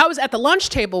here. Like I was at the lunch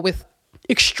table with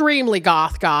extremely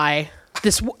goth guy,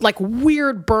 this like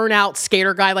weird burnout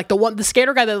skater guy, like the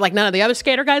skater guy that like none of the other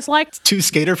skater guys liked. Too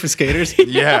skater for skaters?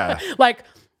 Yeah. Like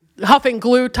huffing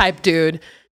glue type dude.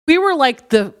 We were like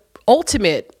the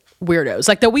ultimate weirdos,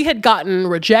 like that we had gotten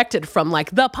rejected from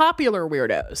like the popular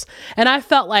weirdos. And I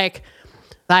felt like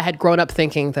I had grown up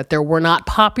thinking that there were not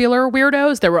popular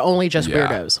weirdos. There were only just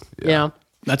weirdos, you know?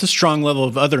 That's a strong level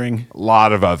of othering. A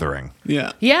lot of othering.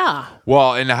 Yeah. Yeah.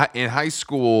 Well, in high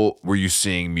school, were you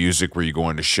seeing music? Were you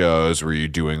going to shows? Were you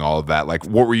doing all of that? Like,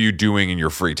 what were you doing in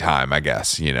your free time, I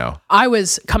guess, you know? I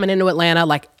was coming into Atlanta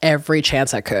like every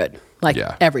chance I could. Like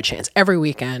every chance, every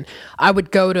weekend. I would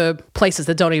go to places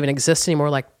that don't even exist anymore,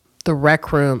 like the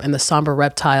Rec Room and the Somber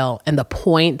Reptile and the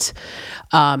Point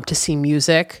to see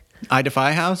music. I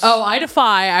Defy House? Oh, I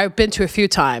Defy. I've been to a few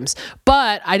times,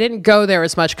 but I didn't go there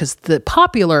as much because the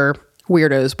popular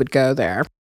weirdos would go there.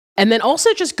 And then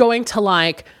also just going to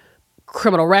like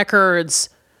Criminal Records,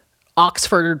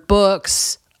 Oxford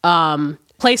Books,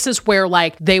 places where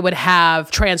like they would have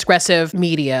transgressive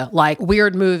media, like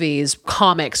weird movies,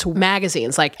 comics,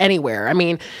 magazines, like anywhere. I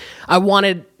mean, I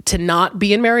wanted to not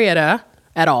be in Marietta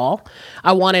at all.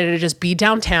 I wanted to just be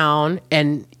downtown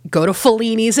and go to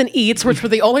Fellini's and Eats, which were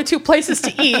the only two places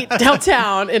to eat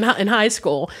downtown in high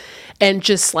school, and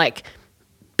just like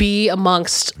be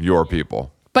amongst your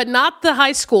people. But not the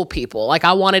high school people. Like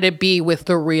I wanted to be with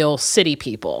the real city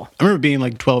people. I remember being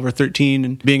like 12 or 13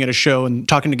 and being at a show and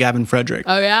talking to Gavin Frederick.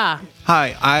 Oh yeah.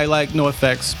 Hi, I like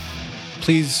NoFX.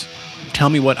 Please tell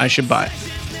me what I should buy.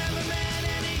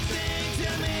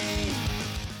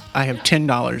 I have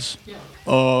 $10.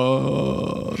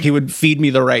 He would feed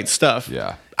me the right stuff.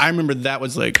 Yeah. I remember that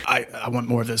was like, I want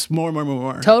more of this.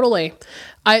 More. Totally.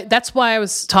 That's why I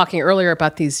was talking earlier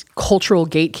about these cultural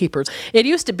gatekeepers. It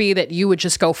used to be that you would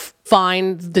just go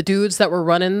find the dudes that were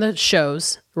running the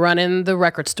shows, running the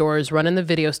record stores, running the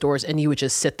video stores, and you would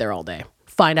just sit there all day.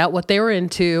 Find out what they were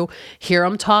into, hear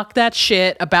them talk that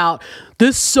shit about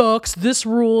this sucks, this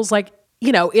rules, like,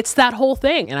 you know, it's that whole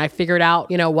thing. And I figured out,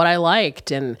 you know, what I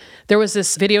liked. And there was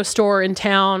this video store in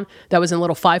town that was in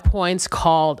Little Five Points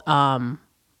called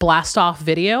Blast Off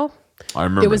Video. I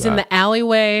remember it was that. in the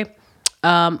alleyway,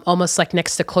 almost like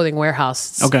next to Clothing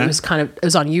Warehouse. Okay. It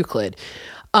was on Euclid.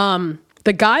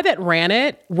 The guy that ran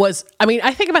it was, I mean,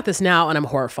 I think about this now and I'm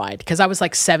horrified because I was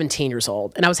like 17 years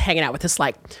old and I was hanging out with this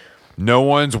like, no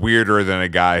one's weirder than a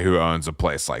guy who owns a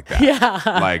place like that. Yeah.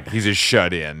 Like he's a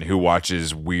shut-in who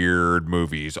watches weird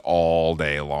movies all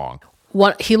day long.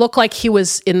 He looked like he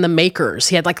was in The Makers.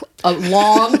 He had like a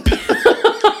long,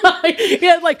 he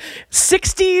had like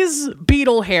 60s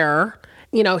Beatle hair.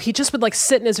 You know, he just would like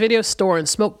sit in his video store and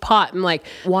smoke pot and like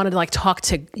wanted to like talk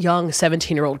to young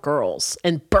 17-year-old girls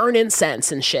and burn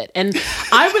incense and shit. And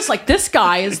I was like, this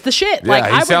guy is the shit. Yeah,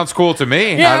 like, he sounds cool to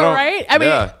me. Yeah, right? I mean,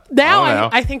 now I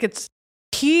I think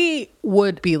he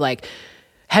would be like,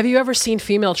 have you ever seen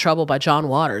Female Trouble by John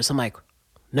Waters? I'm like,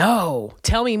 no,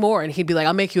 tell me more. And he'd be like,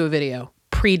 I'll make you a video.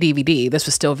 Pre-DVD, this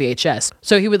was still VHS.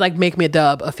 So he would like make me a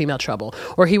dub of Female Trouble,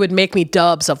 or he would make me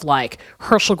dubs of like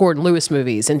Herschel Gordon Lewis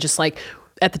movies, and just like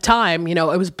at the time, you know,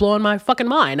 it was blowing my fucking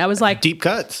mind. I was like, deep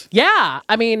cuts. Yeah,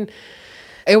 I mean,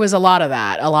 it was a lot of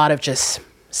that, a lot of just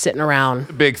sitting around.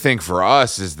 The big thing for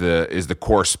us is the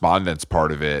correspondence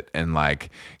part of it, and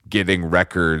like getting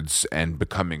records and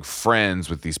becoming friends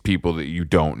with these people that you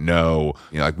don't know,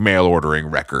 like mail ordering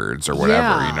records or whatever.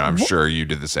 Yeah. I'm sure you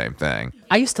did the same thing.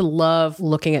 I used to love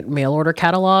looking at mail order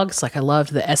catalogs. Like I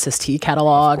loved the SST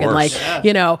catalog and like,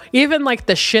 even like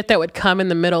the shit that would come in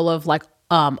the middle of like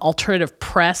alternative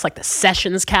press, like the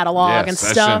Sessions catalog and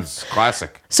Sessions, stuff.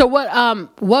 Classic. So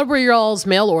what were y'all's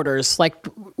mail orders like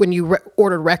when you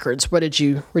ordered records? Where'd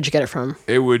you get it from?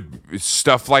 It would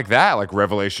stuff like that, like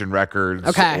Revelation Records.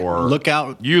 Okay. Or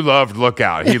Lookout. You loved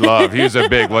Lookout. He was a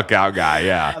big Lookout guy.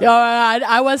 Yeah.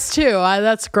 I was too.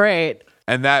 That's great.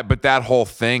 And that whole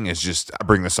thing is just, I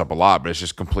bring this up a lot, but it's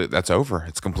just that's over.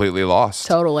 It's completely lost.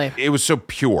 Totally. It was so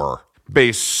pure,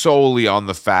 based solely on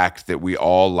the fact that we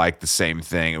all like the same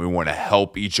thing and we want to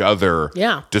help each other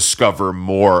discover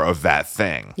more of that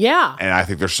thing. Yeah. And I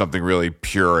think there's something really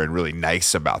pure and really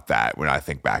nice about that when I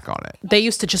think back on it. They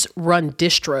used to just run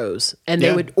distros and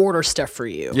they would order stuff for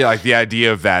you. Yeah, like the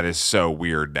idea of that is so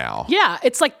weird now. Yeah,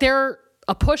 it's like they're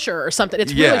a pusher or something.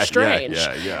 It's really strange.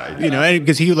 Yeah.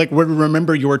 Because he would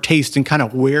remember your taste and kind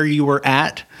of where you were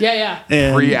at. Yeah.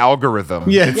 And pre-algorithm.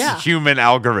 Yes. Yeah. Human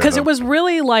algorithm. Because it was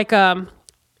really like it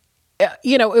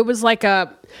was like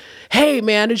hey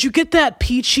man, did you get that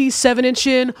Peachy 7-inch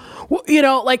in?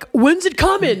 Like when's it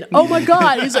coming? Oh my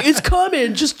God. He's like, it's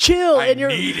coming. Just chill. I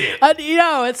need it.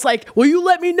 It's like, will you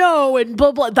let me know? And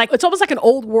blah, blah. Like, it's almost like an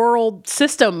old world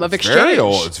system of exchange. Very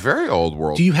old. It's very old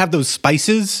world. Do you have those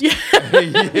spices? Yeah.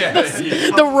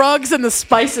 The rugs and the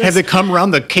spices. Have they come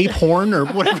around the Cape Horn or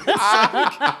whatever?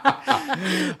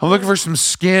 I'm looking for some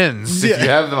skins. If you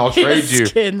have them, I'll trade you.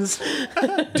 Skins.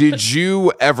 Did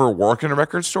you ever work in a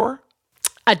record store?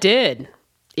 I did.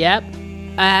 Yep.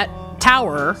 At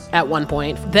Tower at one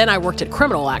point. Then I worked at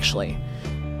Criminal, actually.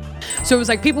 So it was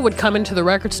like people would come into the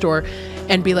record store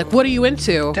and be like, what are you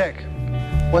into? Dick,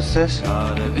 what's this?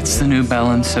 It's the new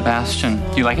Belle and Sebastian.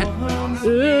 Do you like it?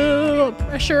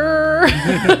 Pressure.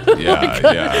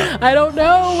 Yeah. I don't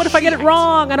know. What if I get it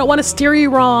wrong? I don't want to steer you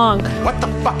wrong. What the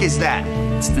fuck is that?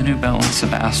 It's the new Belle and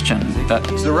Sebastian.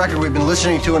 It's the record we've been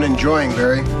listening to and enjoying,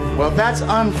 Barry. Well, that's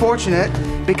unfortunate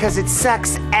because it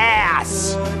sucks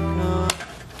ass.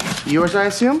 Yours, I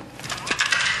assume?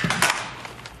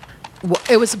 Well,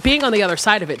 it was being on the other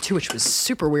side of it, too, which was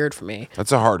super weird for me.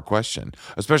 That's a hard question,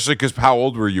 especially because how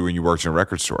old were you when you worked in a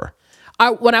record store?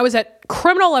 When I was at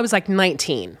Criminal, I was like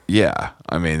 19. Yeah,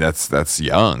 I mean that's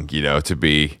young, to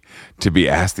be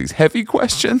asked these heavy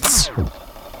questions.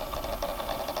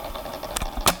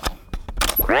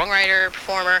 Songwriter,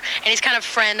 performer, and he's kind of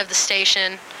friend of the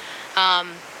station.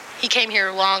 He came here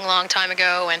a long time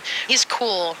ago, and he's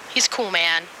cool. He's a cool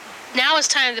man. Now is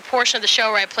time the portion of the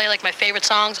show where I play like my favorite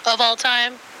songs of all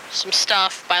time. Some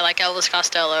stuff by like Elvis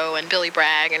Costello and Billy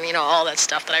Bragg and all that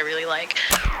stuff that I really like.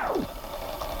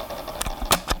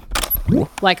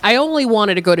 Like, I only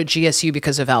wanted to go to GSU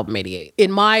because of Album 88.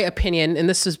 In my opinion, and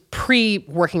this is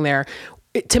pre-working there,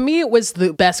 to me, it was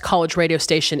the best college radio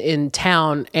station in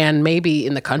town and maybe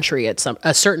in the country at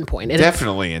a certain point.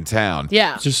 Definitely in town.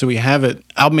 Yeah. Just so we have it,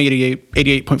 Album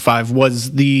 88.5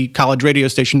 was the college radio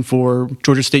station for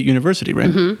Georgia State University, right?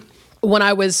 Mm-hmm. When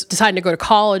I was deciding to go to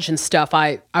college and stuff,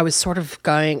 I was sort of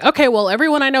going, okay, well,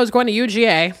 everyone I know is going to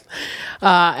UGA, and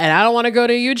I don't want to go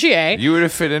to UGA. You would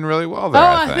have fit in really well there,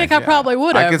 I think I probably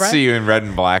would have. I could see you in red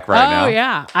and black now. Oh,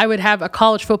 yeah. I would have a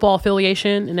college football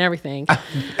affiliation and everything.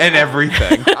 And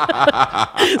everything.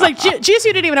 It's like GSU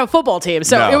didn't even have a football team.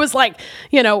 So it was like,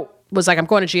 I'm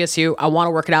going to GSU. I want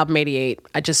to work at Album 88.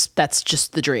 That's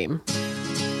just the dream,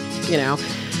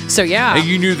 So, yeah. And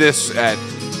you knew this at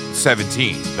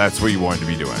 17. That's what you wanted to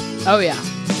be doing. Oh, yeah.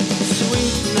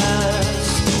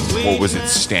 What was it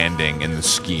standing in the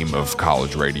scheme of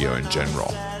college radio in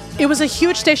general? It was a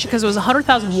huge station because it was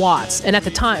 100,000 watts. And at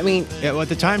the time, at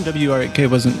the time,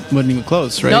 WRK wasn't even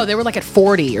close, right? No, they were like at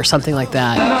 40 or something like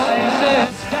that.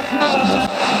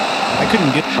 I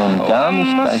couldn't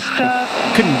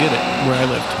get it where I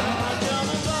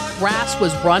lived. RAS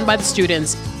was run by the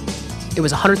students. It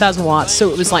was 100,000 watts.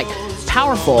 So it was like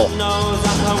powerful.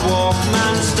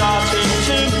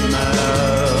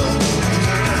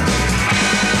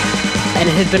 And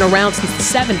it had been around since the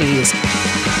 70s.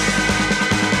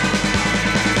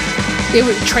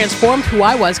 It transformed who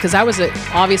I was because I was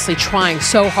obviously trying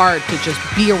so hard to just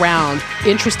be around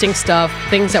interesting stuff,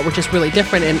 things that were just really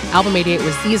different. And Album 88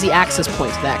 was the easy access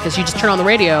point to that because you just turn on the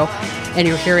radio and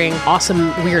you're hearing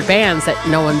awesome, weird bands that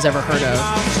no one's ever heard of.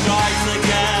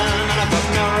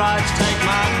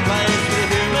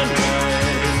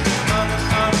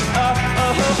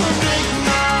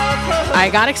 I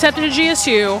got accepted to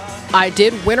GSU. I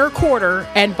did winter quarter,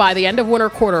 and by the end of winter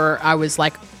quarter, I was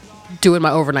like doing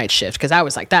my overnight shift because I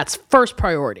was like, that's first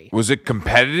priority. Was it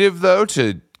competitive though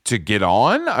to get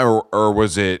on, or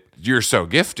was it you're so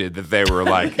gifted that they were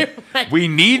like, we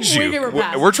need you.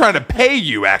 We're trying to pay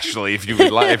you actually if you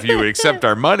would accept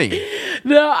our money.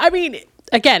 No, I mean,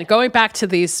 again, going back to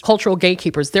these cultural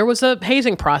gatekeepers, there was a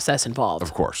hazing process involved.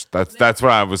 Of course, that's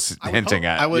what I was hinting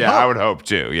at. I would hope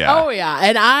too. Yeah. Oh yeah,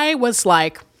 and I was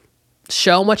like,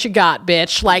 show them what you got,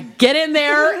 bitch. Like, get in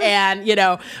there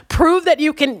and, prove that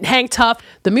you can hang tough.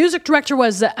 The music director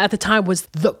at the time was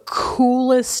the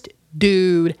coolest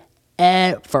dude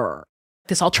ever.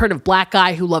 This alternative black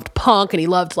guy who loved punk and he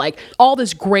loved like all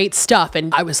this great stuff.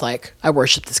 And I was like, I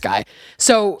worship this guy.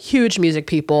 So huge music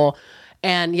people.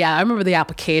 And yeah, I remember the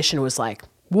application was like,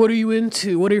 what are you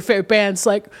into? What are your favorite bands?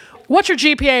 Like, what's your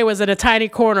GPA? Was in a tiny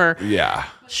corner. Yeah.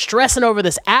 Stressing over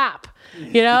this app.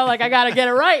 Like I got to get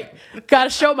it right. Got to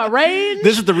show my range.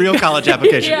 This is the real college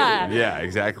application. Yeah,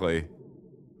 exactly.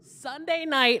 Sunday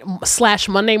night /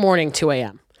 Monday morning, 2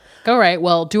 a.m. All right,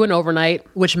 well, do an overnight,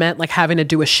 which meant like having to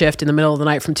do a shift in the middle of the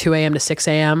night from 2 a.m. to 6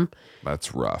 a.m.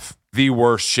 That's rough. The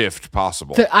worst shift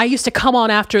possible. I used to come on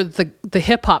after the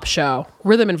hip hop show,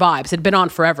 Rhythm and Vibes. It had been on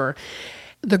forever.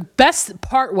 The best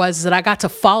part was that I got to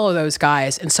follow those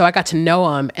guys. And so I got to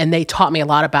know them and they taught me a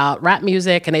lot about rap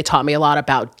music and they taught me a lot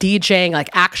about DJing, like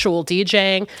actual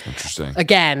DJing. Interesting.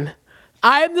 Again,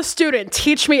 I'm the student.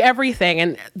 Teach me everything.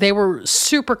 And they were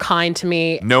super kind to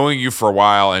me. Knowing you for a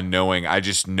while and I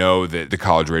just know that the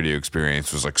college radio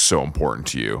experience was like so important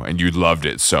to you and you loved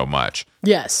it so much.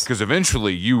 Yes. Because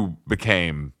eventually you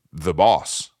became the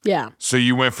boss. Yeah. So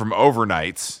you went from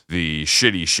overnights, the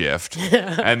shitty shift,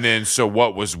 and then so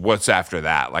what's after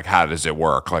that? Like how does it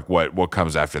work? Like what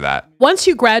comes after that? Once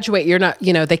you graduate, you're not,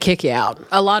 they kick you out.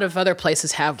 A lot of other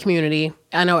places have community.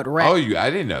 I know at Rec. Oh, I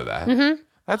didn't know that. Mm-hmm.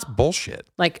 That's bullshit.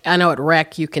 Like I know at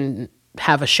Rec you can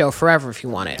have a show forever if you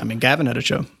want it. I mean, Gavin had a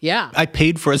show. Yeah. I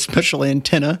paid for a special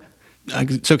antenna so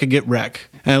I could get Rec.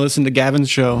 And I listened to Gavin's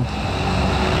show.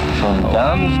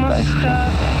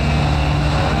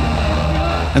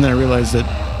 And then I realized that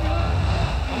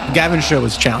Gavin's show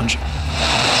was challenging.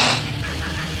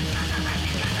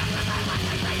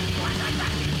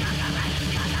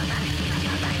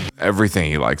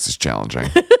 Everything he likes is challenging.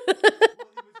 It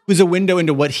was a window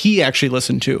into what he actually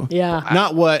listened to. Yeah.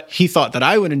 Not what he thought that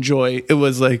I would enjoy. It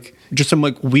was like just some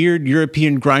like weird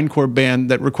European grindcore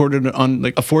band that recorded it on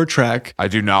like a 4-track. I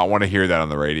do not want to hear that on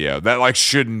the radio. That like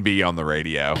shouldn't be on the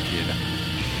radio.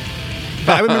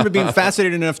 But I remember being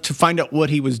fascinated enough to find out what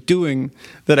he was doing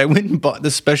that I went and bought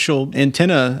this special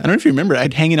antenna. I don't know if you remember.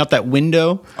 I'd hanging out that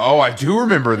window. Oh, I do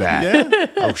remember that. Yeah.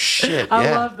 Oh shit. I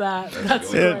love that.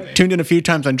 That's great. Tuned in a few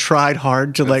times and tried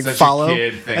hard to That's like such follow. a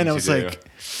kid thing And I to was do. like,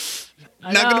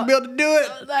 not gonna be able to do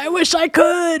it. I wish I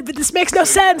could, but this makes no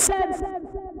sense.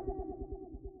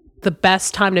 The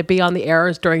best time to be on the air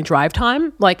is during drive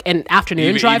time, like an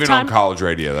afternoon drive time. Even on college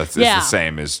radio, it's the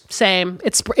same as. Same.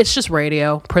 It's just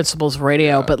radio, principles of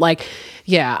radio. But like,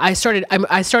 yeah, I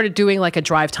started doing like a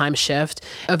drive time shift.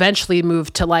 Eventually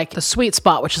moved to like the sweet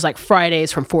spot, which is like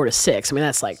Fridays from 4 to 6. I mean,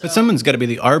 that's like. But someone's got to be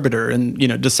the arbiter and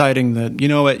deciding that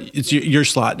it's your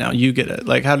slot now. You get it.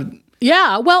 Like how did.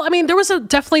 Yeah, well, I mean, there was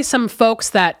definitely some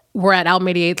folks that were at Album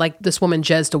 88, like this woman,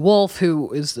 Jez DeWolf,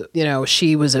 who is,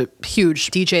 she was a huge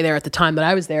DJ there at the time that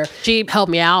I was there. She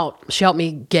helped me out. She helped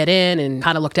me get in and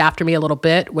kind of looked after me a little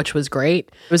bit, which was great.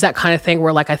 It was that kind of thing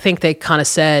where, like, I think they kind of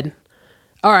said,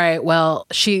 all right, well,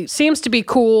 she seems to be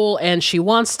cool and she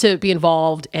wants to be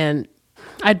involved. And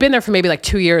I'd been there for maybe like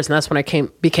 2 years, and that's when I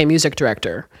became music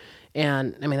director.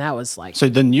 And, I mean, that was like... So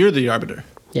then you're the arbiter.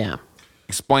 Yeah.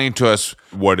 Explain to us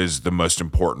what is the most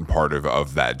important part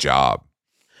of that job.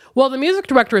 Well, the music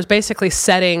director is basically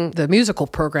setting the musical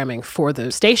programming for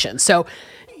the station. So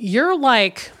you're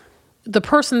like the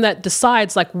person that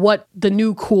decides like what the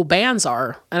new cool bands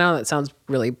are. I know that sounds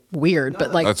really weird,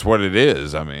 but like that's what it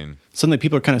is. I mean, suddenly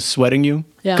people are kind of sweating you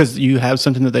because you have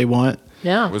something that they want.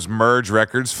 Yeah. Was Merge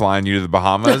Records flying you to the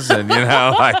Bahamas and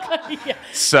like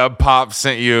Sub Pop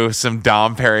sent you some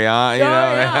Dom Perignon,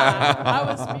 Yeah. I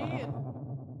was me.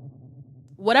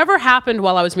 Whatever happened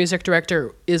while I was music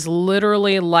director is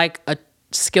literally like a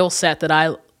skill set that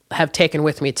I have taken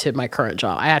with me to my current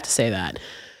job. I have to say that.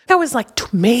 I was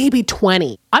like maybe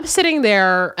 20. I'm sitting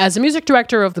there as a music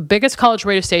director of the biggest college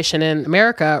radio station in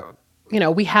America.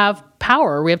 We have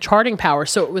power. We have charting power.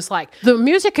 So it was like the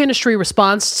music industry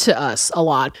responds to us a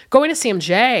lot. Going to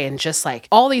CMJ and just like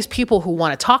all these people who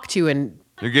want to talk to you and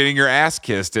you're getting your ass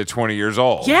kissed at 20 years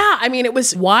old. Yeah, I mean, it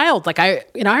was wild. Like I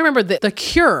remember the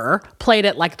Cure played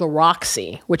at like the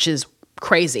Roxy, which is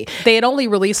crazy. They had only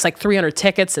released like 300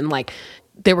 tickets and like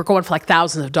they were going for like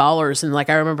thousands of dollars. And like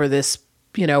I remember this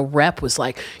rep was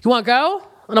like, "You want to go?"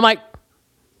 And I'm like,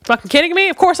 "Fucking kidding me?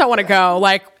 Of course I want to go."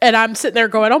 Like, and I'm sitting there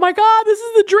going, "Oh my God, this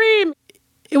is the dream."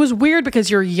 It was weird because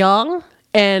you're young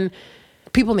and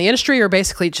people in the industry are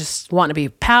basically just wanting to be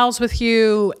pals with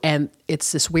you. And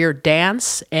it's this weird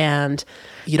dance and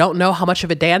you don't know how much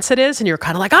of a dance it is. And you're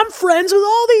kind of like, I'm friends with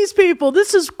all these people.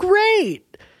 This is great.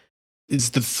 It's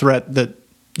the threat that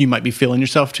you might be feeling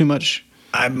yourself too much.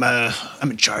 I'm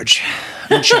in charge.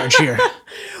 I'm in charge here.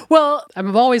 Well,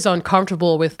 I'm always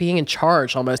uncomfortable with being in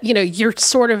charge almost. You're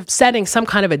sort of setting some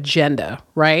kind of agenda,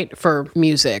 right? For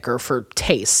music or for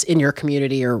tastes in your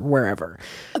community or wherever.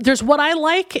 There's what I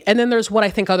like, and then there's what I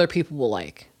think other people will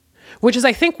like, which is,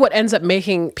 I think, what ends up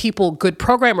making people good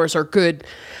programmers or good.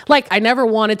 Like, I never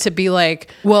wanted to be like,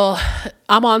 well,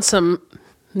 I'm on some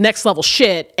next level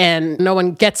shit and no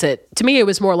one gets it. To me, it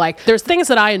was more like there's things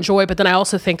that I enjoy, but then I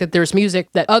also think that there's music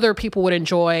that other people would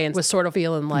enjoy and was sort of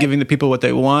feeling like giving the people what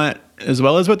they want as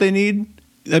well as what they need.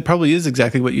 That probably is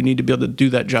exactly what you need to be able to do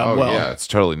that job well. Yeah, it's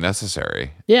totally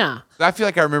necessary. Yeah. I feel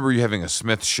like I remember you having a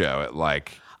Smith show at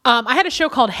like... I had a show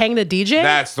called Hang the DJ.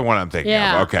 That's the one I'm thinking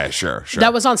of. Okay, sure.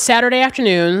 That was on Saturday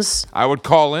afternoons. I would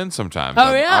call in sometimes.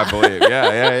 Oh, yeah? I believe.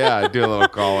 Yeah. I'd do a little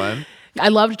call in. I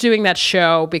loved doing that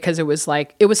show because it was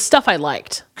stuff I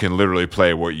liked. You can literally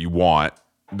play what you want.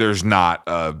 There's not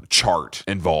a chart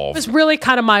involved. It was really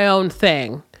kind of my own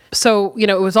thing. So,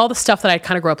 it was all the stuff that I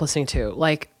kind of grew up listening to,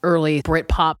 like early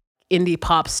Britpop, indie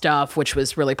pop stuff, which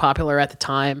was really popular at the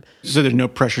time. So there's no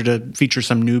pressure to feature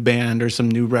some new band or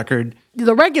some new record?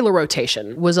 The regular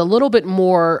rotation was a little bit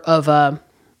more of a...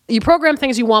 You program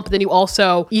things you want, but then you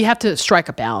have to strike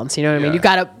a balance. You know what I mean? You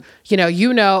got to,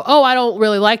 oh, I don't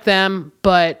really like them,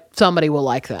 but somebody will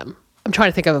like them. I'm trying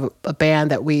to think of a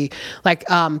band that we like.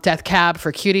 Death Cab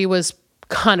for Cutie was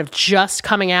kind of just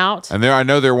coming out. And I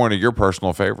know they're one of your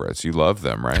personal favorites. You love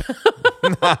them, right?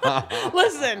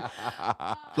 Listen.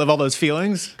 Love all those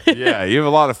feelings? Yeah, you have a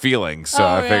lot of feelings. So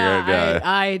I figured.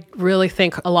 I really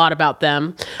think a lot about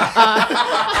them.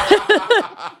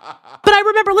 But I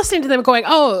remember listening to them going,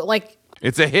 oh, like...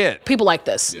 It's a hit. People like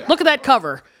this. Yeah. Look at that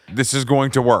cover. This is going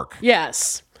to work.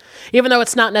 Yes. Even though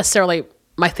it's not necessarily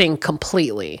my thing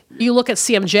completely. You look at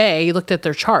CMJ, you looked at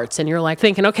their charts, and you're like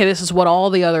thinking, okay, this is what all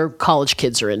the other college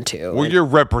kids are into. Well, you're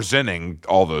representing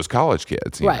all those college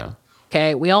kids. You know?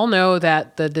 Okay, we all know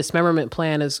that the dismemberment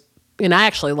plan is... And I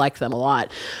actually like them a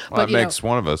lot. Well, that makes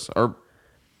one of us... All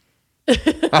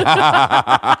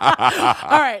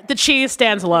right, the cheese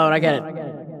stands alone. I get it.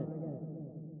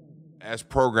 As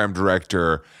program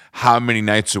director, how many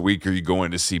nights a week are you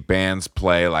going to see bands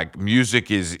play? Like, music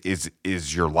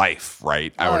is your life,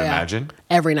 right? I would imagine.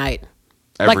 Every night.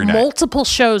 Multiple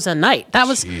shows a night. That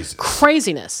was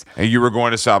craziness. And you were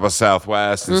going to South by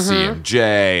Southwest and CMJ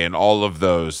and all of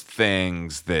those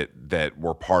things that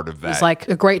were part of that. It was like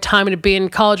a great time to be in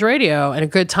college radio and a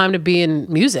good time to be in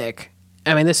music.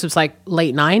 I mean, this was like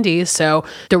late 90s, so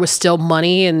there was still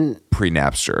money and...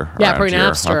 Pre-Napster. Yeah,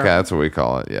 pre-Napster. Okay, that's what we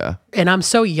call it, yeah. And I'm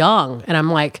so young, and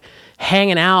I'm like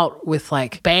hanging out with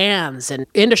like bands and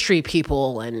industry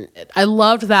people, and I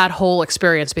loved that whole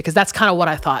experience because that's kind of what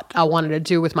I thought I wanted to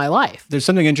do with my life. There's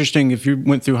something interesting if you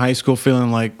went through high school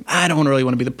feeling like, I don't really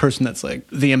want to be the person that's like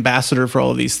the ambassador for all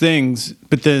of these things,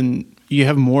 but then you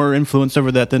have more influence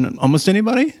over that than almost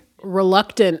anybody?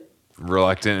 Reluctant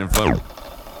influence.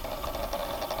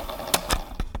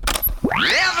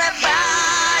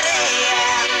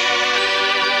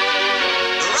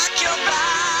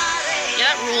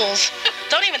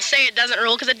 Don't even say it doesn't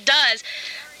rule, because it does.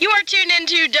 You are tuned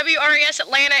into WRES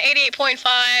Atlanta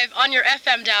 88.5 on your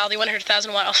FM dial, the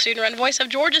 100,000 watt student-run voice of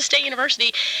Georgia State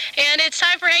University. And it's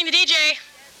time for Hang the DJ.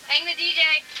 Hang the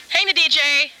DJ. Hang the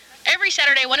DJ. Every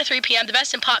Saturday, 1 to 3 p.m., the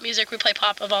best in pop music. We play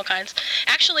pop of all kinds.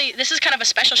 Actually, this is kind of a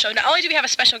special show. Not only do we have a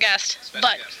special guest,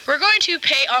 but we're going to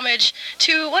pay homage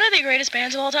to one of the greatest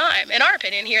bands of all time, in our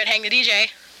opinion, here at Hang the DJ,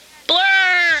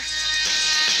 Blur.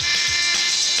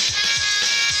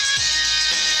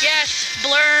 Yes,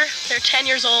 Blur. They're 10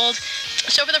 years old.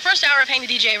 So for the first hour of Hang the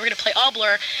DJ, we're going to play all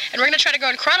Blur, and we're going to try to go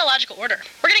in chronological order.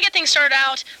 We're going to get things started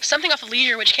out with something off of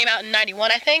Leisure, which came out in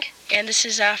 91, I think. And this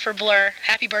is for Blur.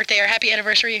 Happy birthday or happy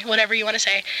anniversary, whatever you want to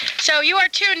say. So you are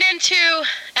tuned into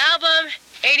album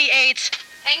 88,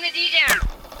 Hang the DJ.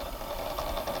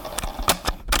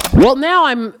 Well, now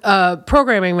I'm a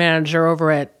programming manager over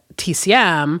at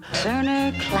TCM.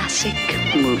 Turner Classic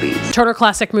Movies. Turner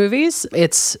Classic Movies.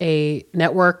 It's a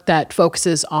network that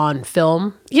focuses on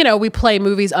film. You know, we play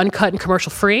movies uncut and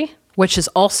commercial free, which is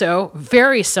also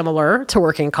very similar to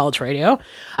working in college radio.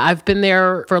 I've been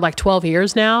there for like 12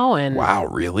 years now. And wow,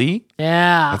 really?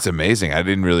 Yeah. That's amazing. I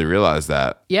didn't really realize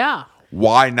that. Yeah.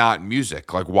 why not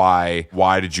music? Like,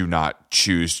 why did you not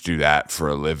choose to do that for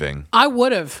a living? I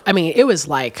would have. I mean, it was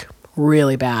like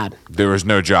really bad. There was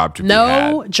no job to be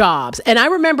had. No jobs. And I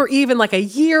remember even like a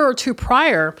year or two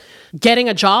prior getting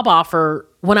a job offer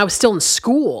when I was still in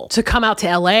school to come out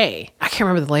to LA. I can't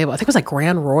remember the label. I think it was like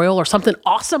Grand Royal or something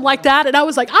awesome like that. And I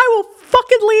was like, I will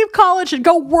fucking leave college and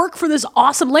go work for this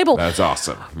awesome label. That's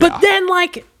awesome. But then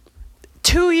like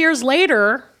 2 years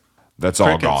later, that's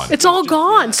all gone. It's all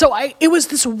gone. So it was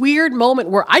this weird moment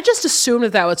where I just assumed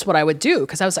that was what I would do,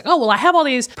 because I was like, oh, well, I have all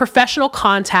these professional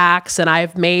contacts and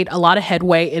I've made a lot of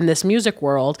headway in this music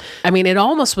world. I mean, it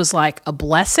almost was like a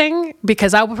blessing,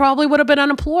 because I probably would have been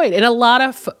unemployed. And a lot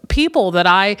of people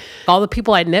all the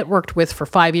people I networked with for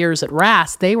 5 years at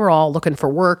RAS, they were all looking for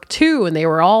work too, and they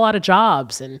were all out of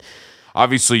jobs. And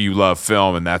obviously you love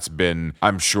film, and that's been,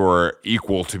 I'm sure,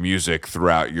 equal to music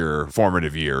throughout your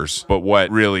formative years. But what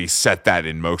really set that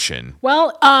in motion?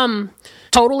 Well,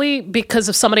 totally because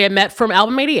of somebody I met from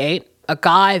Album 88, a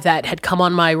guy that had come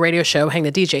on my radio show, Hang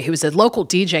the DJ. He was a local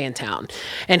DJ in town,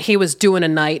 and he was doing a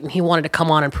night, and he wanted to come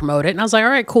on and promote it. And I was like, all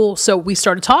right, cool. So we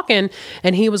started talking,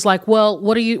 and he was like, well,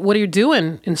 what are you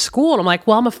doing in school? And I'm like,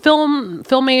 well, I'm a film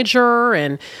major,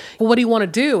 and what do you want to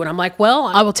do? And I'm like, well,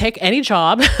 I will take any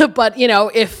job, but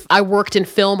if I worked in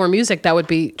film or music, that would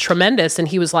be tremendous. And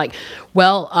he was like,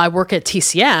 well, I work at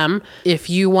TCM. If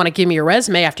you want to give me your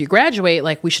resume after you graduate,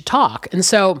 like, we should talk. And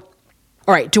so,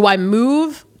 all right, do I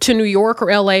move to New York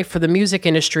or LA for the music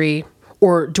industry,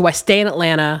 or do I stay in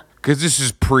Atlanta? Because this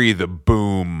is pre the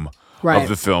boom Right. of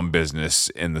the film business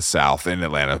in the South, in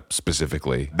Atlanta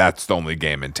specifically. That's the only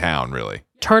game in town, really.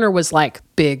 Turner was like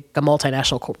big, a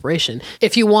multinational corporation.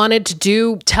 If you wanted to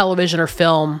do television or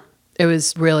film, it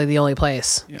was really the only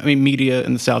place. I mean, media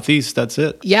in the Southeast, that's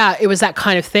it. Yeah, it was that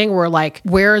kind of thing where like,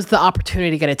 where is the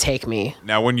opportunity going to take me?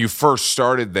 Now, when you first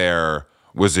started there,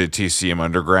 was it TCM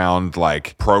Underground,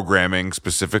 like programming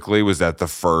specifically? Was that the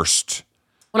first?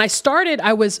 When I started,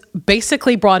 I was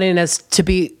basically brought in as to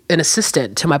be an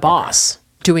assistant to my boss,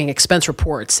 doing expense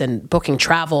reports and booking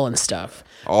travel and stuff.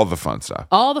 All the fun stuff.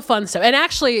 All the fun stuff. And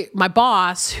actually, my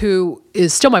boss, who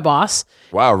is still my boss.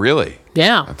 Wow, really?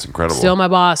 Yeah. That's incredible. Still my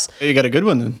boss. You got a good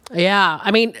one then. Yeah.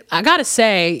 I mean, I got to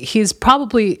say, he's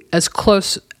probably as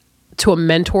close to a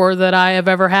mentor that I have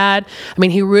ever had. I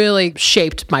mean, he really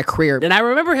shaped my career. And I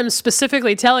remember him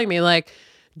specifically telling me, like,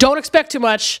 don't expect too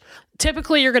much.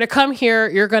 Typically, you're going to come here,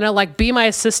 you're going to like be my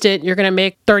assistant, you're going to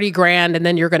make 30 grand, and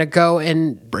then you're going to go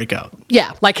and break out.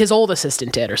 Yeah, like his old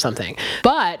assistant did or something.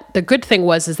 But the good thing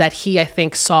is that he, I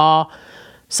think, saw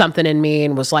something in me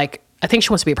and was like, I think she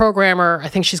wants to be a programmer. I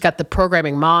think she's got the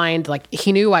programming mind. Like,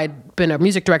 he knew I'd been a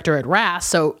music director at RAS,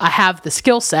 so I have the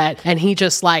skill set, and he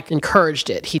just like encouraged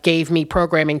it. He gave me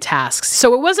programming tasks.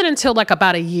 So it wasn't until like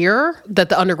about a year that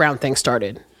the Underground thing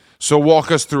started. So walk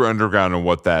us through Underground and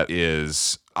what that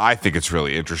is. I think it's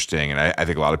really interesting, and I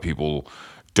think a lot of people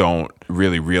don't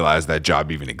really realize that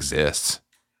job even exists.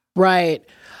 Right.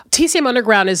 TCM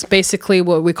Underground is basically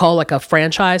what we call like a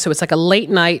franchise. So it's like a late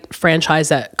night franchise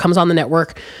that comes on the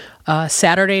network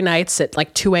Saturday nights at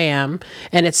like 2 a.m.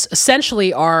 And it's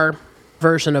essentially our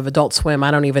version of Adult Swim.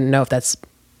 I don't even know if that's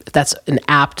an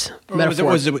apt metaphor.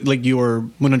 Was it like your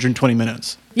 120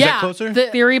 minutes? Is that closer?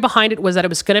 The theory behind it was that it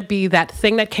was going to be that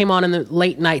thing that came on in the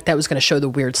late night that was going to show the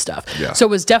weird stuff. Yeah. So it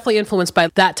was definitely influenced by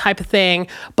that type of thing,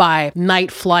 by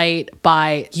Night Flight,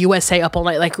 by USA Up All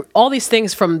Night, like all these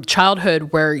things from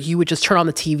childhood where you would just turn on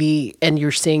the TV and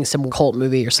you're seeing some cult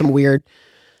movie or some weird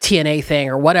TNA thing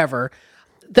or whatever.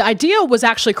 The idea was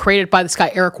actually created by this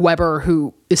guy, Eric Weber,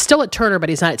 who is still at Turner, but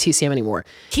he's not at TCM anymore.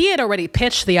 He had already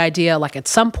pitched the idea like at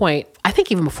some point, I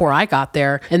think even before I got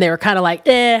there, and they were kind of like,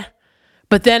 eh.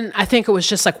 But then I think it was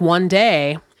just like one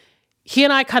day, he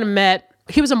and I kind of met.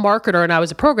 He was a marketer and I was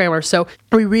a programmer. So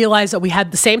we realized that we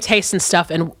had the same taste and stuff.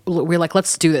 And we were like,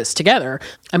 let's do this together.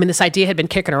 I mean, this idea had been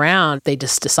kicking around. They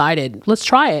just decided, let's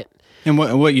try it. And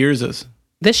what year is this?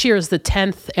 This year is the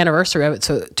 10th anniversary of it.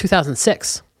 So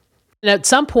 2006. And at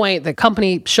some point, the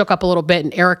company shook up a little bit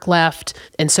and Eric left.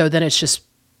 And so then it's just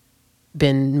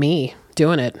been me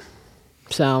doing it.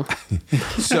 So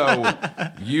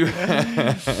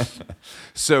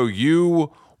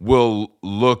you will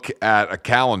look at a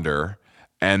calendar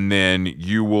and then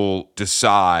you will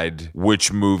decide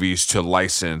which movies to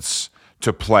license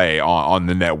to play on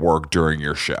the network during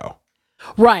your show.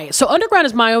 Right. So Underground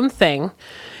is my own thing.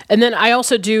 And then I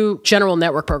also do general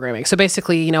network programming. So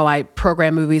basically, you know, I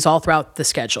program movies all throughout the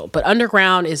schedule. But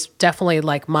Underground is definitely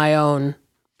like my own.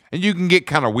 And you can get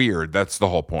kind of weird. That's the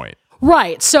whole point.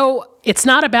 Right. So it's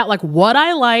not about like what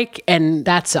I like and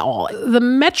that's all. The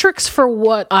metrics for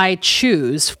what I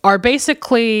choose are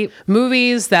basically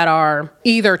movies that are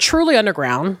either truly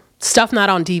underground, stuff not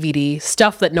on DVD,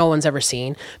 stuff that no one's ever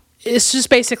seen. It's just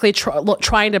basically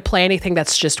trying to play anything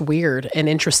that's just weird and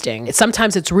interesting.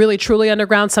 Sometimes it's really truly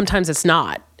underground, sometimes it's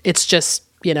not. It's just,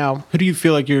 you know. Who do you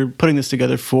feel like you're putting this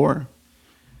together for?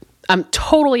 I'm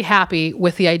totally happy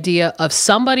with the idea of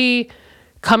somebody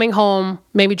coming home,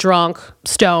 maybe drunk,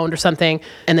 stoned or something,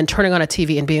 and then turning on a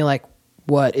TV and being like,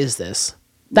 what is this?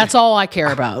 That's all I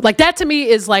care about. Like, that to me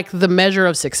is like the measure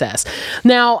of success.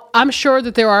 Now, I'm sure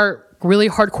that there are really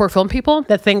hardcore film people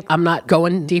that think I'm not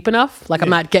going deep enough. Like, I'm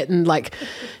not getting like,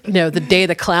 you know, the day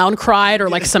the clown cried or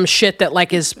like some shit that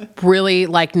like is really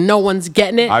like no one's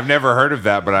getting it. I've never heard of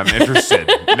that, but I'm interested.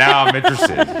 Now I'm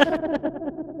interested.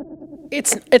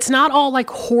 It's not all like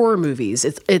horror movies.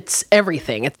 It's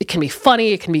everything. It can be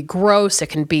funny. It can be gross. It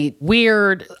can be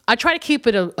weird. I try to keep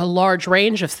it a large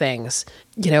range of things.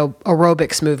 You know,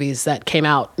 aerobics movies that came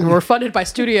out and were funded by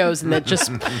studios and that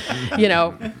just, you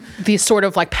know, these sort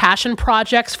of like passion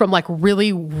projects from like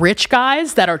really rich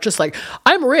guys that are just like,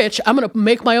 I'm rich, I'm going to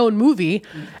make my own movie.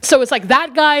 So it's like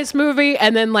that guy's movie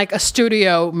and then like a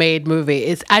studio made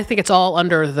movie. I think it's all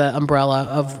under the umbrella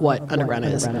of what Underground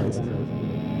is.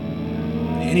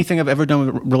 Anything I've ever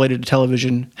done related to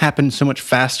television happened so much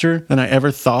faster than I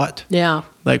ever thought. Yeah.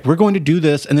 Like, we're going to do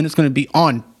this, and then it's going to be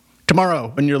on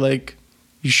tomorrow. And you're like,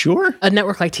 you sure? A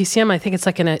network like TCM, I think it's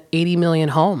like in 80 million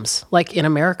homes, like in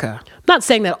America. I'm not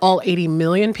saying that all 80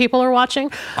 million people are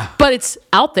watching, but it's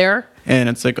out there. And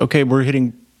it's like, okay, we're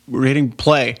hitting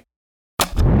play.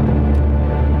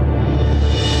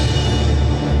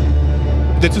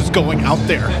 This is going out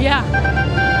there.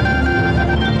 Yeah.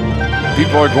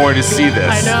 People are going to see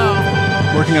this.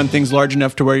 I know. Working on things large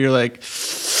enough to where you're like,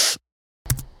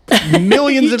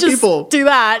 millions of people do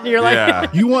that, and you're like, Yeah.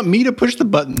 You want me to push the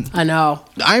button? I know.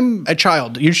 I'm a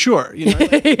child. You sure? You know,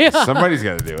 like, Somebody's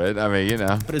got to do it. I mean, you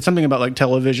know. But it's something about like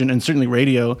television and certainly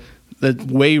radio that's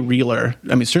way realer.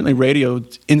 I mean, certainly radio,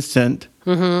 instant.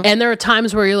 Mm-hmm. And there are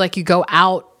times where you go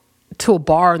out to a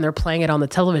bar and they're playing it on the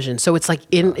television, so it's like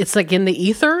in the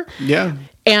ether. Yeah.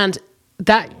 And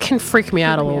that can freak me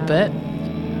out a little bit.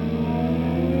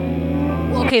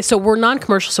 Okay, so we're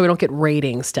non-commercial, so we don't get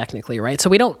ratings technically, right? So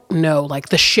we don't know like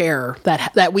the share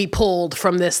that we pulled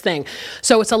from this thing.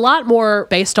 So it's a lot more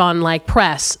based on like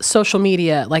press, social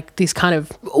media, like these kind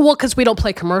of, well, because we don't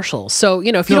play commercials. So,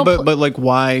 you know, if you don't but like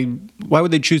why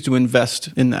would they choose to invest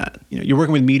in that? You know, you're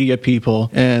working with media people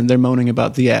and they're moaning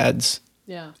about the ads.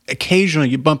 Yeah. Occasionally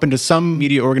you bump into some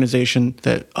media organization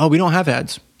that, we don't have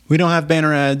ads. We don't have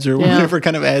banner ads or whatever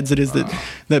kind of ads it is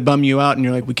that bum you out. And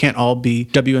you're like, we can't all be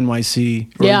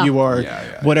WNYC or UR,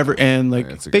 whatever. And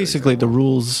like basically the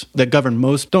rules that govern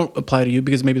most don't apply to you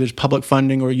because maybe there's public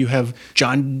funding or you have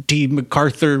John D.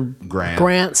 MacArthur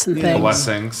grants and things.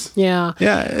 Blessings. Yeah.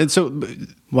 Yeah. And so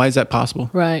why is that possible?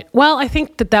 Right. Well, I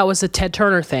think that was a Ted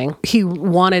Turner thing. He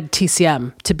wanted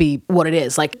TCM to be what it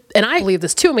is. Like, and I believe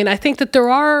this too. I mean, I think that there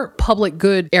are public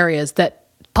good areas that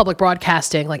public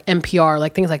broadcasting, like NPR,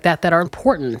 like things like that are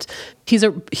important. He's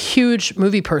a huge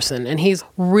movie person, and he's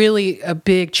really a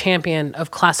big champion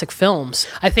of classic films.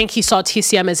 I think he saw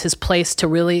TCM as his place to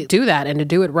really do that and to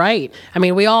do it right. I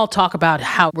mean, we all talk about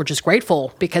how we're just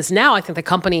grateful because now I think the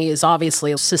company is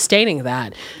obviously sustaining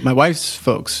that. My wife's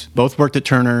folks both worked at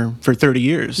Turner for 30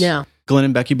 years. Yeah. Glenn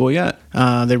and Becky Boyette.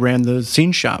 They ran the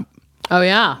Scene Shop. Oh,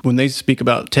 yeah. When they speak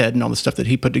about Ted and all the stuff that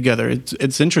he put together,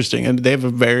 it's interesting. And they have a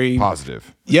very...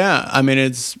 positive. Yeah. I mean,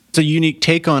 it's a unique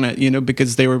take on it, you know,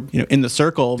 because they were, you know, in the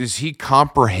circle. Does he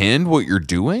comprehend what you're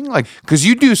doing? Like, because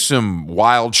you do some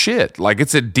wild shit. Like,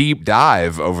 it's a deep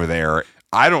dive over there.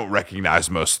 I don't recognize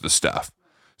most of the stuff.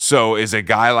 So is a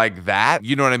guy like that,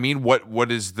 you know what I mean?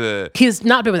 What is the... He's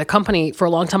not been with the company for a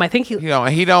long time. I think he... You know,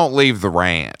 he don't leave the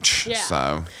ranch. Yeah.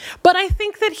 So... But I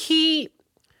think that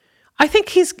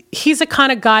he's a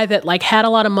kind of guy that like had a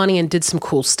lot of money and did some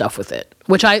cool stuff with it,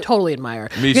 which I totally admire.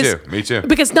 Me too.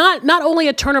 Because not only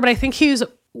at Turner, but I think he's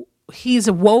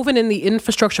woven in the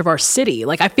infrastructure of our city.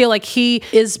 Like I feel like he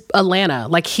is Atlanta.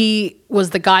 Like he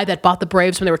was the guy that bought the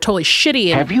Braves when they were totally shitty.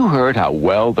 And have you heard how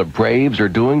well the Braves are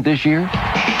doing this year?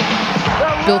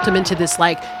 Built him into this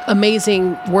like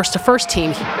amazing worst to first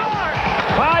team.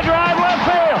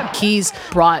 He's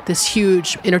brought this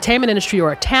huge entertainment industry to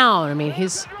our town. I mean,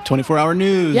 he's 24-hour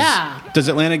news. Yeah. Does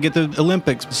Atlanta get the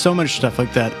Olympics? So much stuff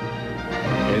like that.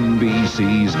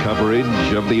 NBC's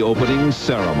coverage of the opening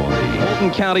ceremony.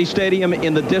 Fulton County Stadium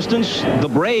in the distance. The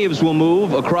Braves will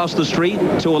move across the street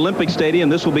to Olympic Stadium.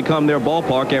 This will become their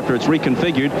ballpark after it's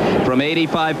reconfigured from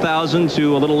 85,000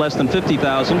 to a little less than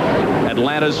 50,000.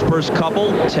 Atlanta's first couple,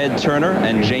 Ted Turner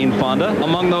and Jane Fonda.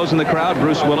 Among those in the crowd,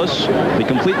 Bruce Willis, the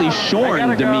completely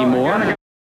shorn Demi Moore.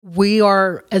 We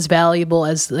are as valuable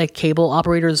as like cable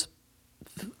operators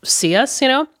see us, you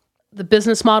know? The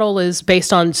business model is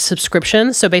based on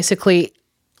subscription. So basically,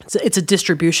 it's a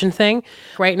distribution thing.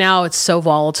 Right now, it's so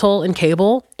volatile in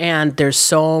cable, and there's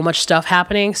so much stuff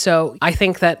happening. So I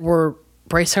think that we're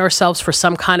bracing ourselves for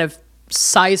some kind of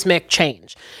seismic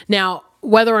change. Now,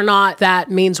 whether or not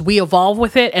that means we evolve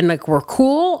with it and like we're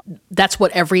cool, that's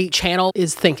what every channel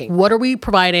is thinking. What are we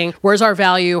providing? Where's our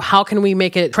value? How can we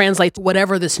make it translate to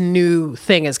whatever this new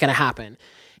thing is going to happen?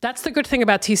 That's the good thing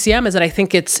about TCM is that I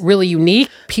think it's really unique.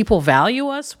 People value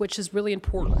us, which is really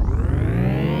important.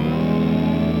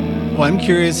 Well, I'm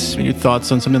curious your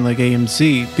thoughts on something like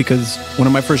AMC, because one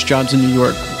of my first jobs in New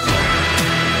York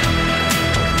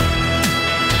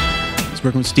was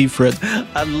working with Steve Fritz.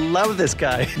 I love this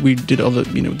guy. We did all the,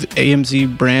 the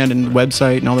AMC brand and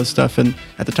website and all this stuff. And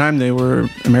at the time, they were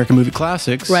American Movie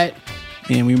Classics. Right.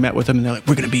 And we met with them, and they're like,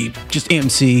 we're going to be just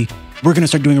AMC. We're going to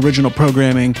start doing original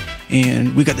programming,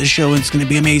 and we got this show, and it's going to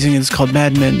be amazing. It's called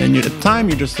Mad Men. And at the time,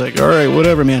 you're just like, all right,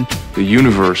 whatever, man. The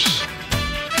universe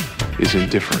is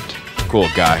indifferent. Cool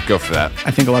guy. Go for that. I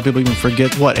think a lot of people even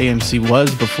forget what AMC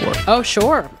was before. Oh,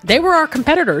 sure. They were our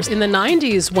competitors. In the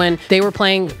 90s, when they were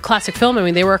playing classic film, I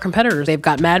mean, they were our competitors. They've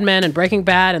got Mad Men and Breaking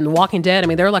Bad and The Walking Dead. I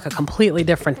mean, they're like a completely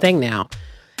different thing now.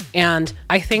 And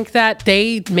I think that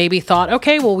they maybe thought,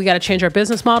 okay, well, we got to change our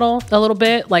business model a little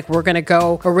bit. Like, we're going to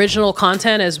go original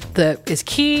content is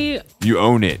key. You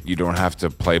own it. You don't have to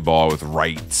play ball with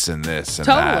rights and this and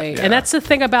totally. that. Yeah. And that's the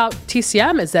thing about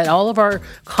TCM is that all of our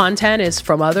content is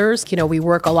from others. You know, we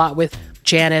work a lot with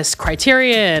Janus,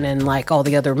 Criterion, and like all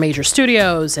the other major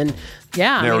studios. And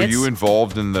yeah. Now, are you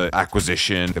involved in the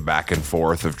acquisition, the back and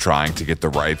forth of trying to get the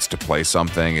rights to play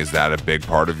something? Is that a big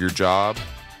part of your job?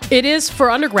 It is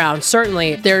for Underground,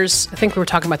 certainly. I think we were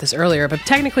talking about this earlier, but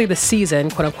technically the season,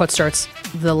 quote unquote, starts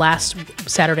the last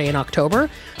Saturday in October.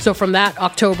 So from that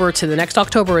October to the next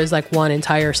October is like one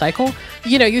entire cycle.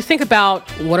 You know, you think about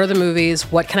what are the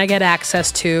movies, what can I get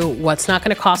access to, what's not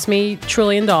going to cost me $1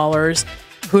 trillion,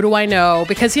 who do I know?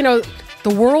 Because, you know,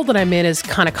 the world that I'm in is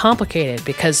kind of complicated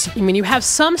because, I mean, you have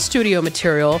some studio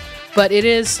material, but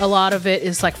a lot of it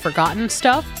is like forgotten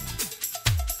stuff.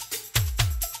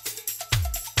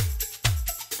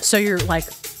 So you're like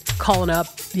calling up,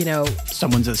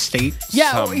 someone's estate.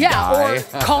 Yeah, or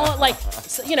call it like,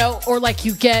 or like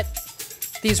you get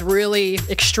these really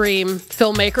extreme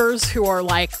filmmakers who are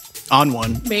like on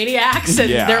one maniacs, and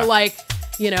they're like,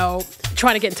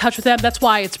 trying to get in touch with them. That's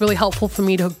why it's really helpful for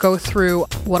me to go through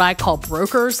what I call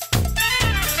brokers.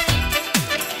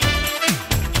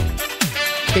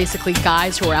 Basically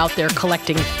guys who are out there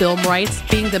collecting film rights,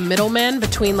 being the middleman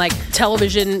between like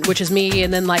television, which is me,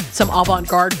 and then like some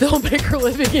avant-garde filmmaker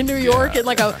living in New York in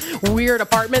like a weird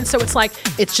apartment. So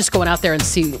it's just going out there and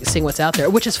seeing what's out there,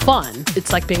 which is fun.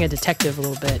 It's like being a detective a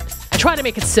little bit. I try to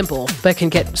make it simple, but it can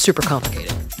get super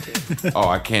complicated. Oh,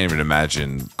 I can't even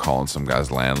imagine calling some guy's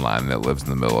landline that lives in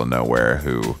the middle of nowhere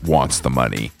who wants the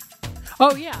money.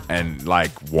 Oh, yeah. And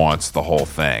like wants the whole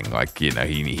thing. Like, he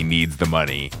needs the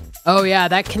money. Oh, yeah,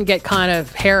 that can get kind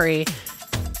of hairy.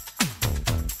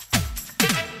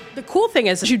 The cool thing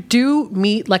is you do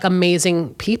meet like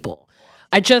amazing people.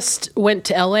 I just went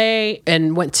to LA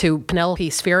and went to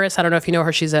Penelope Spheris. I don't know if you know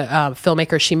her. She's a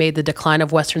filmmaker. She made the Decline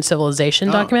of Western Civilization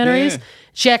documentaries. Yeah.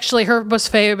 She actually, her most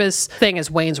famous thing is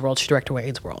Wayne's World. She directed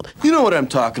Wayne's World. You know what I'm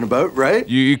talking about, right?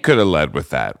 You could have led with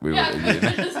that.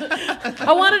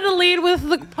 I wanted to lead with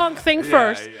the punk thing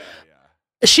first. Yeah.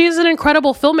 She's an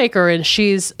incredible filmmaker, and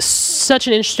she's such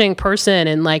an interesting person.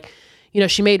 And like,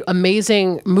 she made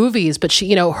amazing movies, but she,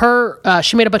 she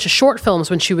made a bunch of short films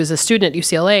when she was a student at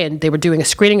UCLA, and they were doing a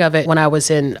screening of it when I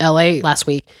was in LA last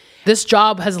week. This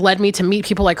job has led me to meet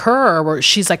people like her, where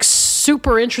she's like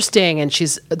super interesting, and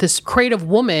she's this creative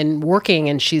woman working,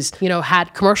 and she's,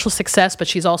 had commercial success, but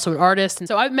she's also an artist. And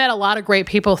so I've met a lot of great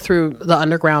people through the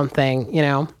Underground thing,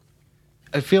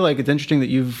 I feel like it's interesting that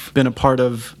you've been a part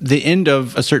of the end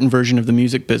of a certain version of the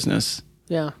music business.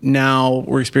 Yeah. Now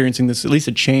we're experiencing this, at least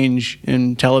a change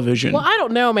in television. Well, I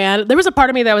don't know, man. There was a part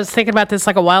of me that was thinking about this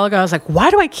like a while ago. I was like,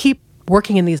 why do I keep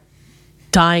working in these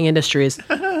dying industries?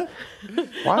 Why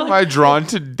am I drawn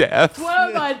to death? Why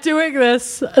am I doing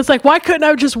this? It's like, why couldn't I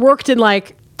have just worked in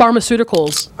like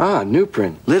pharmaceuticals? New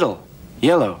print. Little.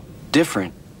 Yellow.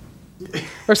 Different.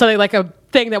 Or something like a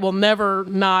thing that will never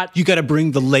not. You got to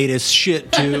bring the latest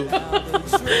shit to.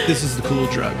 This is the cool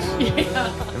drugs. Yeah.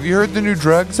 Have you heard the new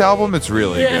Drugs album? It's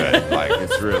really good. Like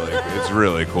it's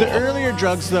really cool. The earlier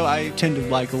drugs, though, I tend to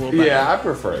like a little bit. Yeah, I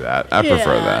prefer that. I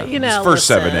prefer that. You know, this first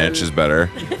listen. 7-inch is better.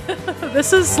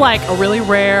 This is like a really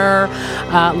rare,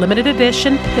 limited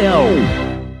edition pill.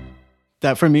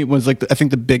 That for me was like, I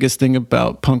think the biggest thing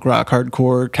about punk rock,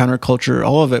 hardcore, counterculture,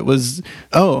 all of it was,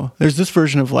 oh, there's this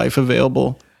version of life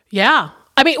available. Yeah.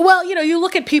 I mean, well, you know, you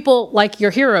look at people like your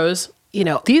heroes, you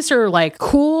know, these are like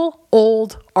cool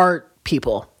old art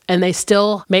people. And they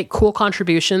still make cool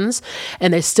contributions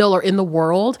and they still are in the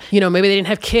world. You know, maybe they didn't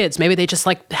have kids. Maybe they just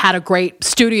like had a great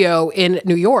studio in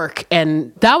New York.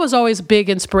 And that was always a big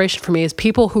inspiration for me, is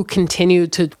people who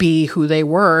continued to be who they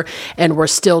were and were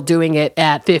still doing it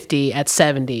at 50, at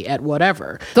 70, at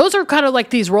whatever. Those are kind of like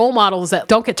these role models that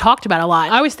don't get talked about a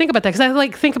lot. I always think about that because I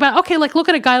like think about, okay, like look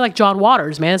at a guy like John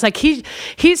Waters, man. It's like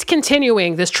he's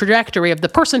continuing this trajectory of the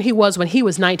person he was when he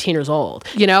was 19 years old.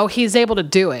 You know, he's able to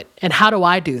do it. And how do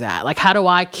I do that? Like, how do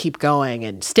I keep going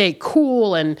and stay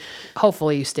cool? And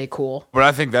hopefully you stay cool. But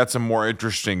I think that's a more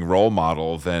interesting role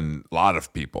model than a lot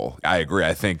of people. I agree.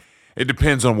 I think it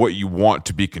depends on what you want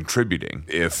to be contributing.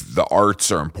 If the arts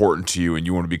are important to you and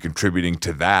you want to be contributing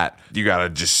to that, you got to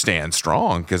just stand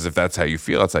strong, because if that's how you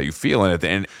feel, that's how you feel. And at the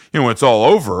end, you know, when it's all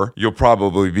over, you'll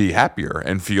probably be happier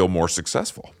and feel more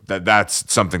successful.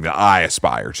 That's something that I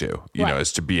aspire to, you know,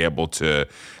 is to be able to,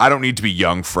 I don't need to be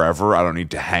young forever. I don't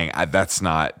need to hang. That's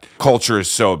not, culture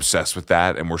is so obsessed with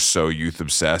that, and we're so youth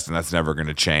obsessed, and that's never going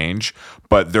to change.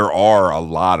 But there are a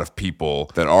lot of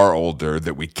people that are older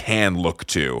that we can look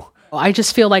to. I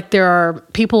just feel like there are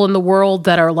people in the world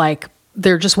that are like,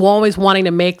 they're just always wanting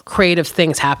to make creative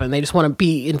things happen. They just want to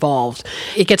be involved.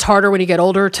 It gets harder when you get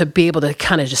older to be able to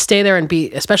kind of just stay there and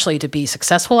be, especially to be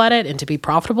successful at it and to be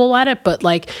profitable at it. But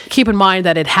like, keep in mind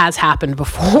that it has happened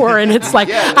before. And it's like,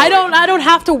 I don't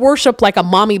have to worship like a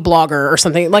mommy blogger or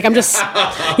something. Like I'm just,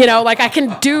 you know, like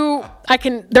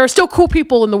there are still cool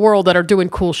people in the world that are doing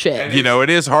cool shit. You know, it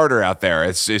is harder out there.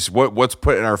 It's what's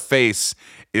put in our face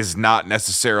is not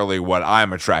necessarily what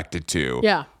I'm attracted to.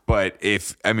 Yeah. But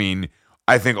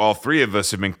I think all three of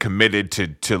us have been committed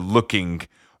to looking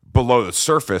below the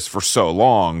surface for so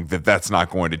long that that's not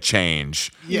going to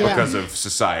change because of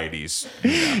society's.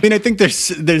 I mean, I think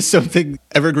there's something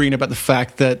evergreen about the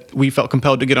fact that we felt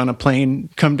compelled to get on a plane,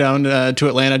 come down to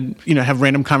Atlanta, you know, have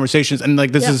random conversations, and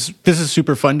like this is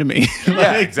super fun to me.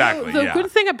 Yeah, exactly. The good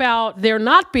thing about there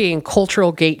not being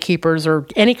cultural gatekeepers or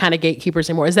any kind of gatekeepers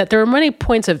anymore is that there are many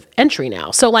points of entry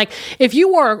now. So like, if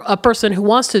you are a person who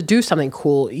wants to do something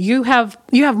cool, you have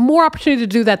more opportunity to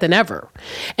do that than ever,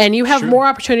 and you have more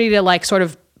opportunity to like sort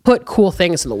of put cool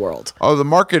things in the world. Oh, the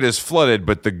market is flooded,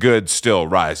 but the good still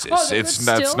rises.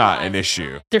 That's not an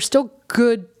issue. There's still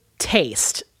good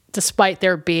taste, despite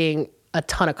there being a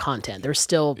ton of content. There's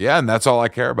still... Yeah, and that's all I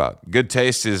care about. Good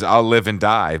taste is I'll live and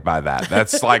die by that.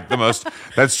 That's like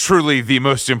that's truly the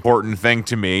most important thing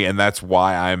to me, and that's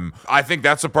why I think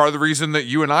that's a part of the reason that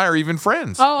you and I are even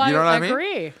friends. Oh, you know what I mean?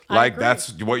 Agree. Like,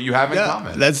 that's what you have in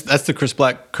common. That's the Chris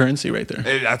Black currency right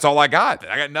there. That's all I got.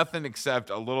 I got nothing except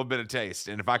a little bit of taste,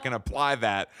 and if I can apply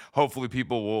that, hopefully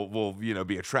people will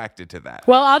be attracted to that.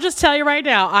 Well, I'll just tell you right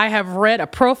now, I have read a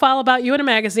profile about you in a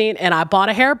magazine, and I bought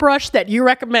a hairbrush that you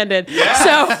recommended.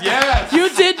 Yes, you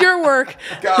did your work.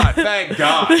 God, thank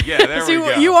God. Yeah, there we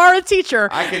go. You are a teacher.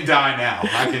 I can die now.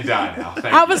 Thank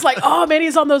I was like, oh man,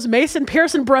 he's on those Mason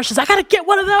Pearson brushes. I gotta get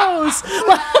one of those.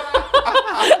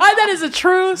 That is a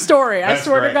true story. I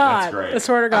swear to God. That's great. I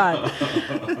swear to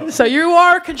God. So you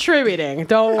are contributing.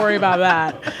 Don't worry about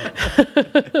that.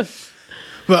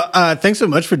 Well, thanks so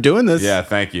much for doing this. Yeah,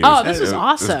 thank you. Oh, this was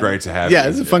awesome. It was great to have you. Yeah,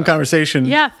 it's a fun conversation.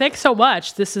 Yeah, thanks so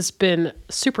much. This has been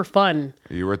super fun.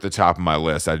 You were at the top of my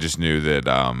list. I just knew that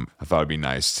I thought it'd be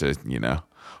nice to,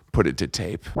 put it to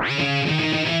tape.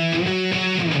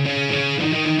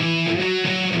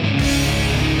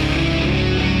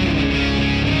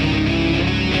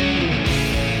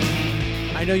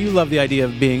 I know you love the idea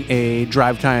of being a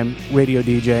drive time radio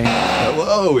DJ.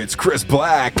 Hello, it's Chris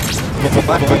Black.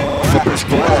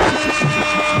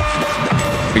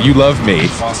 You love me.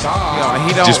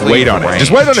 Just wait on it.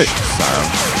 Just wait on it.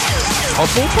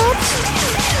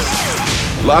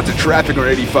 Lots of traffic on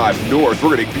 85 North.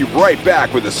 We're going to be right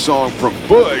back with a song from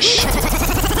Bush.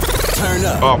 Turn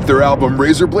up. Off their album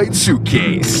Razorblade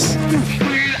Suitcase.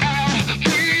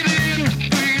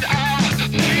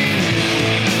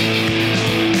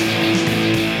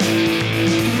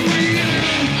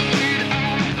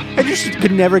 I just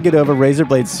could never get over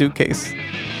Razorblade Suitcase.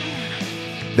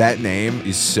 That name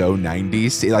is so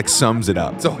 90s. It like sums it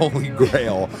up. It's a holy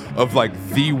grail of like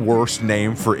the worst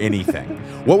name for anything.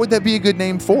 What would that be a good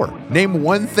name for? Name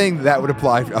one thing that would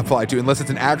apply to, unless it's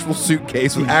an actual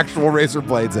suitcase with actual razor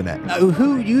blades in it.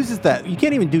 Who uses that? You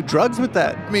can't even do drugs with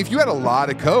that. I mean, if you had a lot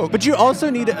of coke. But you also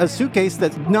need a suitcase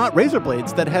that's not razor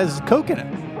blades, that has coke in it.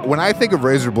 When I think of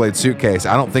razor blade suitcase,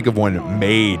 I don't think of one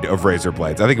made of razor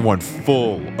blades. I think of one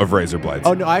full of razor blades.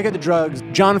 Oh, no, I got the drugs.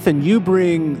 Jonathan, you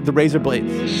bring the razor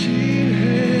blades.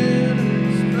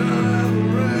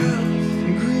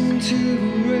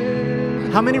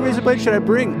 How many razor blades should I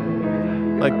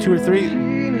bring? Like 2 or 3?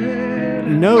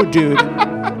 No, dude.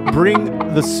 Bring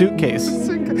the suitcase.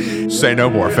 Say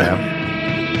no more, fam.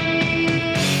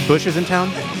 Bush is in town?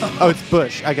 Oh, it's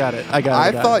Bush. I got it.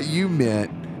 I thought you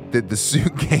meant that the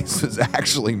suitcase was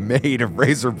actually made of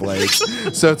razor blades.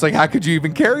 So it's like, how could you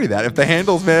even carry that if the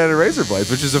handle's made out of razor blades,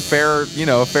 which is a fair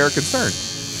concern. A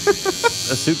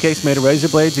suitcase made of razor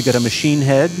blades. You got a machine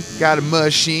head. Got a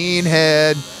machine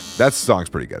head. That song's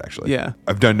pretty good, actually. Yeah.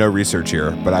 I've done no research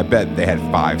here, but I bet they had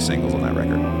 5 singles on that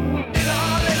record.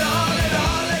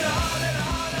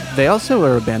 They also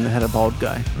were a band that had a bald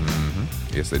guy.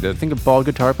 Mm-hmm. Yes, they did. Think of bald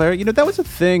guitar player. You know, that was a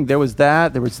thing. There was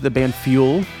that. There was the band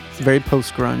Fuel. Very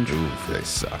post-grunge. Ooh, they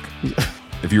suck.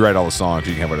 If you write all the songs,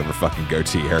 you can have whatever fucking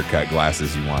goatee, haircut,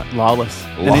 glasses you want. Lawless.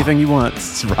 Anything you want.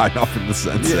 It's riding off in the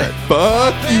sunset. Yeah.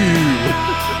 Fuck you.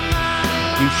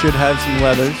 You should have some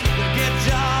leathers.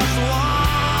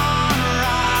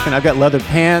 And I've got leather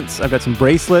pants. I've got some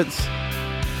bracelets.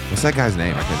 What's that guy's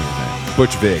name? I can't think of his name.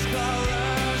 Butch Vig.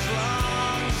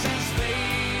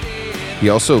 He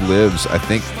also lives, I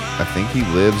think he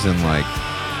lives in like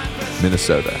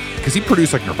Minnesota. Because he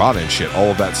produced like Nirvana and shit,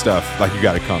 all of that stuff. Like, you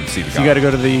got to come see the guy. So you got to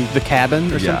go to the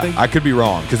cabin or something? I could be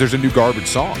wrong, because there's a new Garbage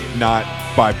song, not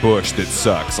by Bush, that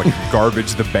sucks. Like,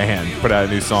 Garbage, the band, put out a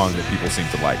new song that people seem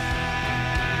to like.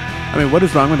 I mean, what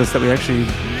is wrong with us that we actually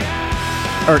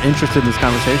are interested in this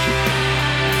conversation?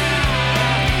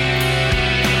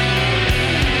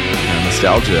 Yeah,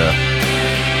 nostalgia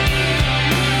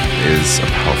is a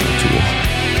powerful tool.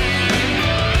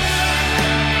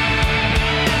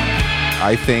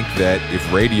 I think that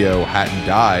if radio hadn't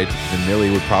died, then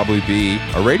Millie would probably be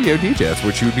a radio DJ. That's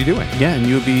what she would be doing. Yeah, and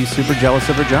you would be super jealous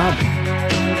of her job.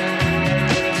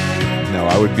 No,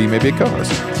 I would be maybe a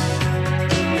co-host.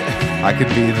 I could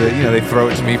be they throw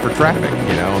it to me for traffic,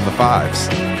 on the 5s.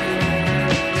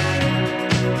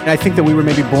 I think that we were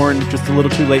maybe born just a little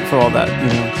too late for all that,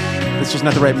 It's just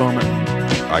not the right moment.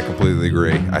 I completely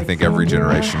agree. I think every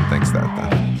generation thinks that,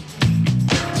 then.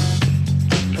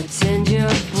 Pretend you're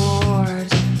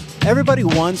bored. Everybody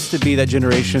wants to be that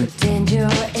generation. Pretend you're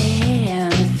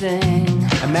anything.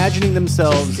 Imagining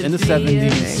themselves in the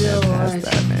 70s. Past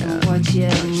that, man. What you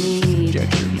need.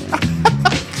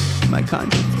 My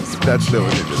conscience. That's no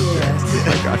image of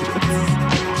my conscience.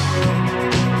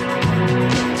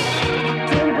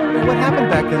 What happened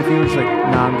back then if you were just like,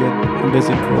 nah, I'm good. I'm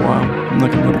busy for a while. I'm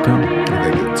not going to come.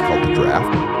 I think it's called the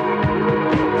draft.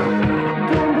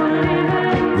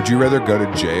 Would you rather go to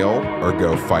jail or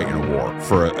go fight in a war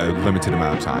for a limited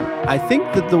amount of time? I think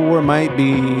that the war might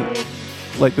be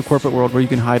like the corporate world where you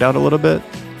can hide out a little bit.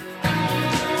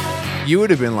 You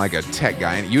would have been like a tech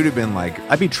guy, and you would have been like...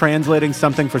 I'd be translating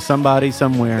something for somebody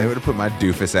somewhere. They would have put my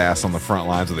doofus ass on the front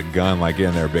lines with a gun, like,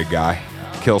 in there, big guy.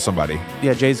 Kill somebody.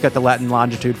 Yeah, Jay's got the Latin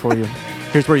longitude for you.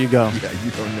 Here's where you go. Yeah,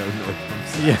 you don't know north from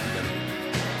south. Yeah.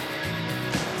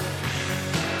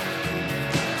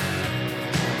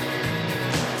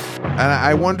 And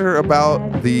I wonder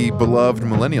about the beloved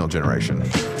millennial generation.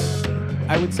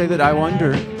 I would say that I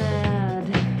wonder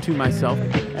to myself.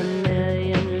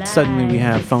 Suddenly we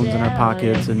have phones in our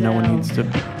pockets and no one needs to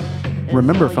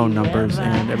remember phone numbers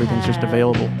and everything's just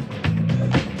available.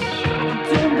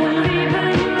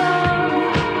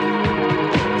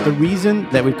 The reason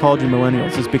that we called you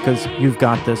millennials is because you've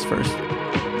got this first.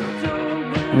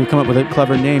 And we come up with a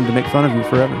clever name to make fun of you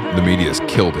forever. The media's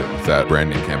killed it with that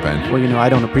branding campaign. Well, I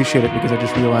don't appreciate it because I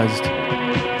just realized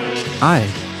I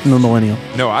am a millennial.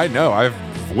 No, I know. I'm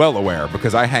well aware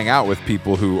because I hang out with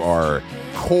people who are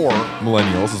core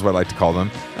millennials, is what I like to call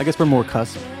them. I guess we're more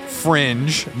cusp.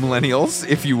 Fringe millennials,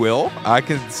 if you will. I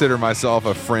consider myself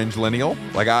a fringe millennial.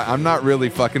 Like, I'm not really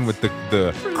fucking with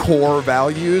the core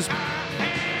values,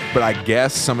 but I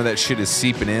guess some of that shit is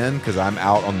seeping in because I'm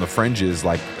out on the fringes,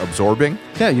 like, absorbing.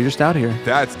 Yeah, you're just out here.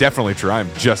 That's definitely true. I'm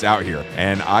just out here,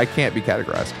 and I can't be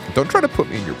categorized. Don't try to put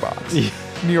me in your box. Yeah.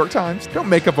 New York Times, don't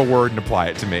make up a word and apply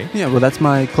it to me. Yeah, well, that's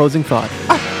my closing thought.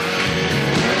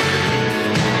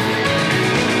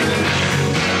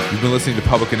 You've been listening to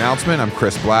Public Announcement. I'm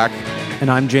Chris Black. And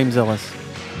I'm James Ellis.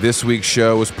 This week's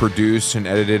show was produced and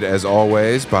edited, as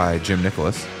always, by Jim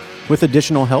Nicholas. With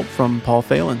additional help from Paul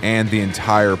Phelan. And the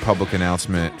entire Public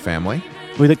Announcement family.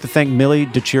 We'd like to thank Millie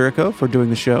DeChirico for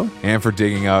doing the show. And for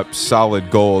digging up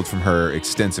solid gold from her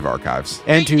extensive archives.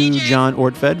 And to John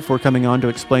Ortved for coming on to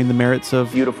explain the merits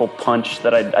of beautiful punch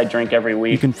that I drink every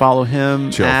week. You can follow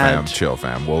him Chill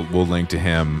fam. We'll link to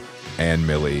him and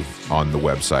Millie on the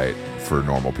website for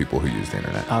normal people who use the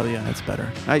internet. Oh yeah, that's better.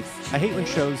 I hate when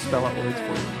shows spell out words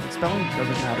for you. Spelling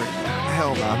doesn't matter.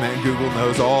 Hell no, man. Google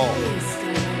knows all.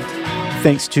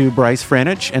 Thanks to Bryce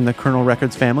Franich and the Colonel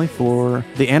Records family for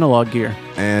the analog gear.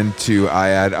 And to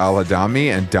Ayad Al-Adami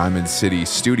and Diamond City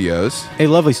Studios. A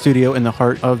lovely studio in the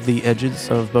heart of the edges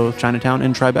of both Chinatown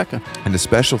and Tribeca. And a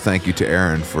special thank you to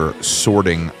Aaron for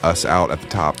sorting us out at the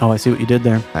top. Oh, I see what you did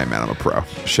there. Hey, man, I'm a pro.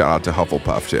 Shout out to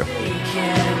Hufflepuff, too.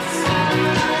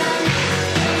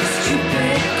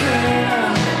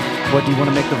 What do you want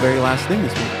to make the very last thing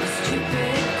this week?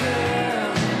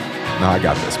 No, I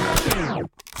got this, man.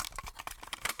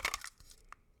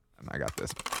 I got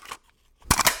this.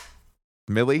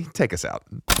 Millie, take us out.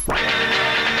 All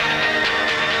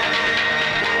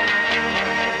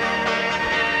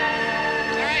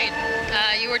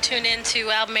right. You were tuned in to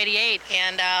Album 88,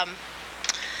 and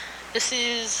this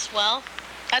is, well,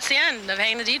 that's the end of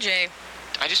Hang the DJ.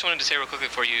 I just wanted to say real quickly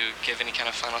before you give any kind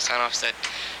of final sign-offs that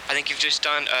I think you've just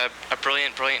done a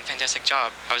brilliant, fantastic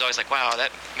job. I was always like, wow, that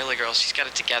Millie girl, she's got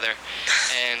it together.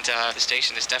 And the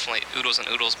station is definitely oodles and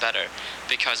oodles better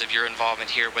because of your involvement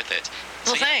here with it.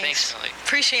 Well, so, yeah, thanks. Millie.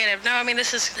 Appreciate it. No, I mean,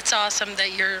 it's awesome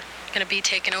that you're going to be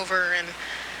taking over, and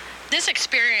this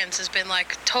experience has been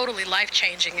like totally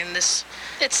life-changing, and it's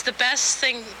the best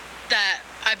thing that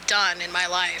I've done in my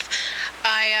life.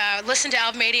 I listened to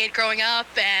Album 88 growing up,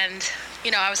 and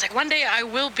I was like, one day I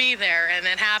will be there, and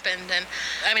it happened. And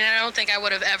I mean, I don't think I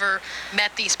would have ever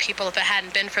met these people if it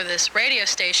hadn't been for this radio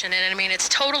station. And I mean, it's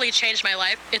totally changed my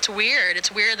life. It's weird.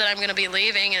 It's weird that I'm going to be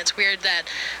leaving, and it's weird that,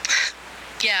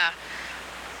 yeah,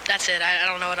 that's it. I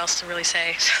don't know what else to really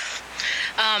say.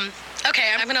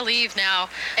 Okay, I'm going to leave now,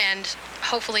 and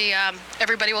hopefully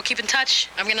everybody will keep in touch.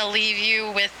 I'm going to leave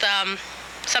you with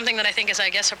something that I think is, I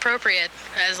guess, appropriate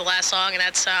as the last song, and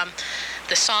that's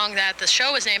the song that the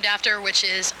show is named after, which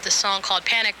is the song called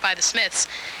Panic by the Smiths.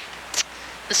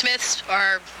 The Smiths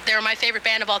they're my favorite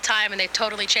band of all time, and they've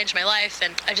totally changed my life,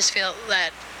 and I just feel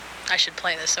that I should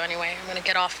play this. So anyway, I'm going to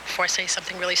get off before I say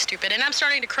something really stupid, and I'm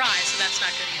starting to cry, so that's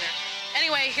not good either.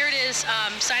 Anyway, here it is,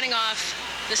 signing off.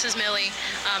 This is Millie.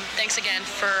 Thanks again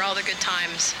for all the good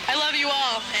times. I love you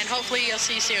all, and hopefully you'll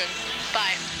see you soon.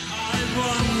 Bye. I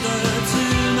wonder to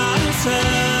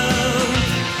myself,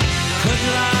 could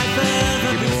life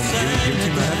ever be Give me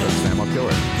my headphones, fam. I'll kill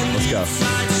it. Let's go.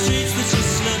 streets that you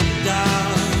slip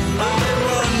down? I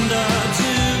wonder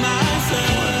to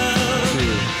myself,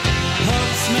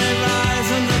 hopes may rise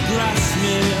and the grass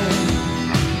near,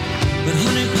 but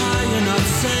honey pie, you're not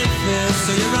safe here,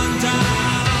 so you run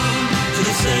down to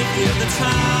the safety of the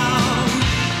town.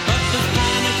 But the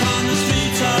panic on the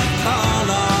streets of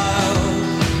Carlisle,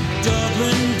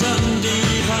 Dublin,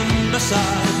 Dundee,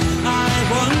 Humberside, I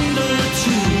wonder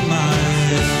to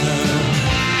myself.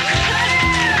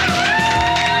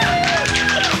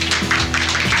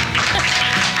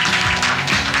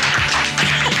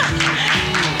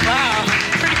 Wow,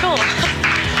 pretty cool.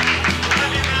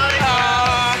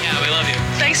 Yeah, we love you.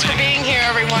 Thanks for being here,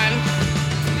 everyone.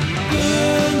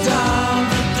 Burn down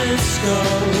the disco,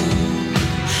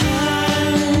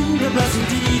 hang the blessed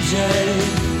DJ,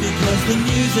 because the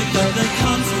music that they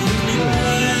constantly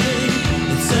play,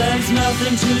 it says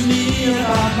nothing to me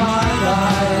about my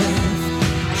life.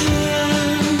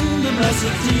 Hang the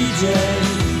blessed DJ,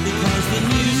 because the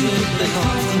music they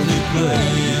constantly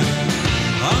play.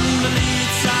 On the lead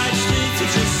side streets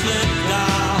that you slip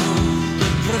down, the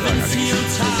provincial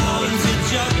towns you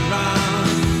jog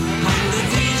round. Hang the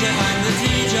DJ, hang the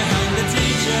DJ, hang the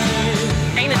DJ.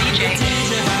 Hang the DJ. Hang the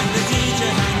DJ, hang the DJ,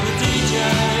 hang the DJ.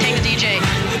 Hang the DJ.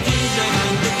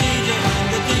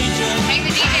 Hang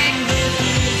the DJ, hang the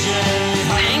DJ, hang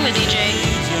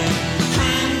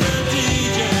the DJ.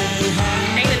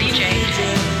 Hang the DJ. Hang the DJ.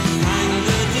 Hang the DJ. Hang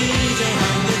the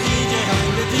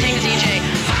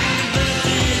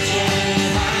DJ.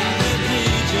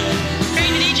 Hang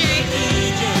the DJ.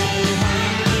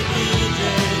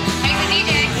 Hang the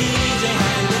DJ,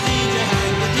 hang the DJ,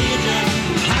 hang the DJ.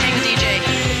 Hang the DJ.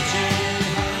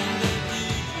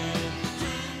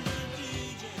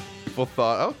 People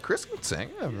thought, oh, Chris can sing.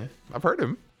 I've heard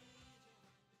him.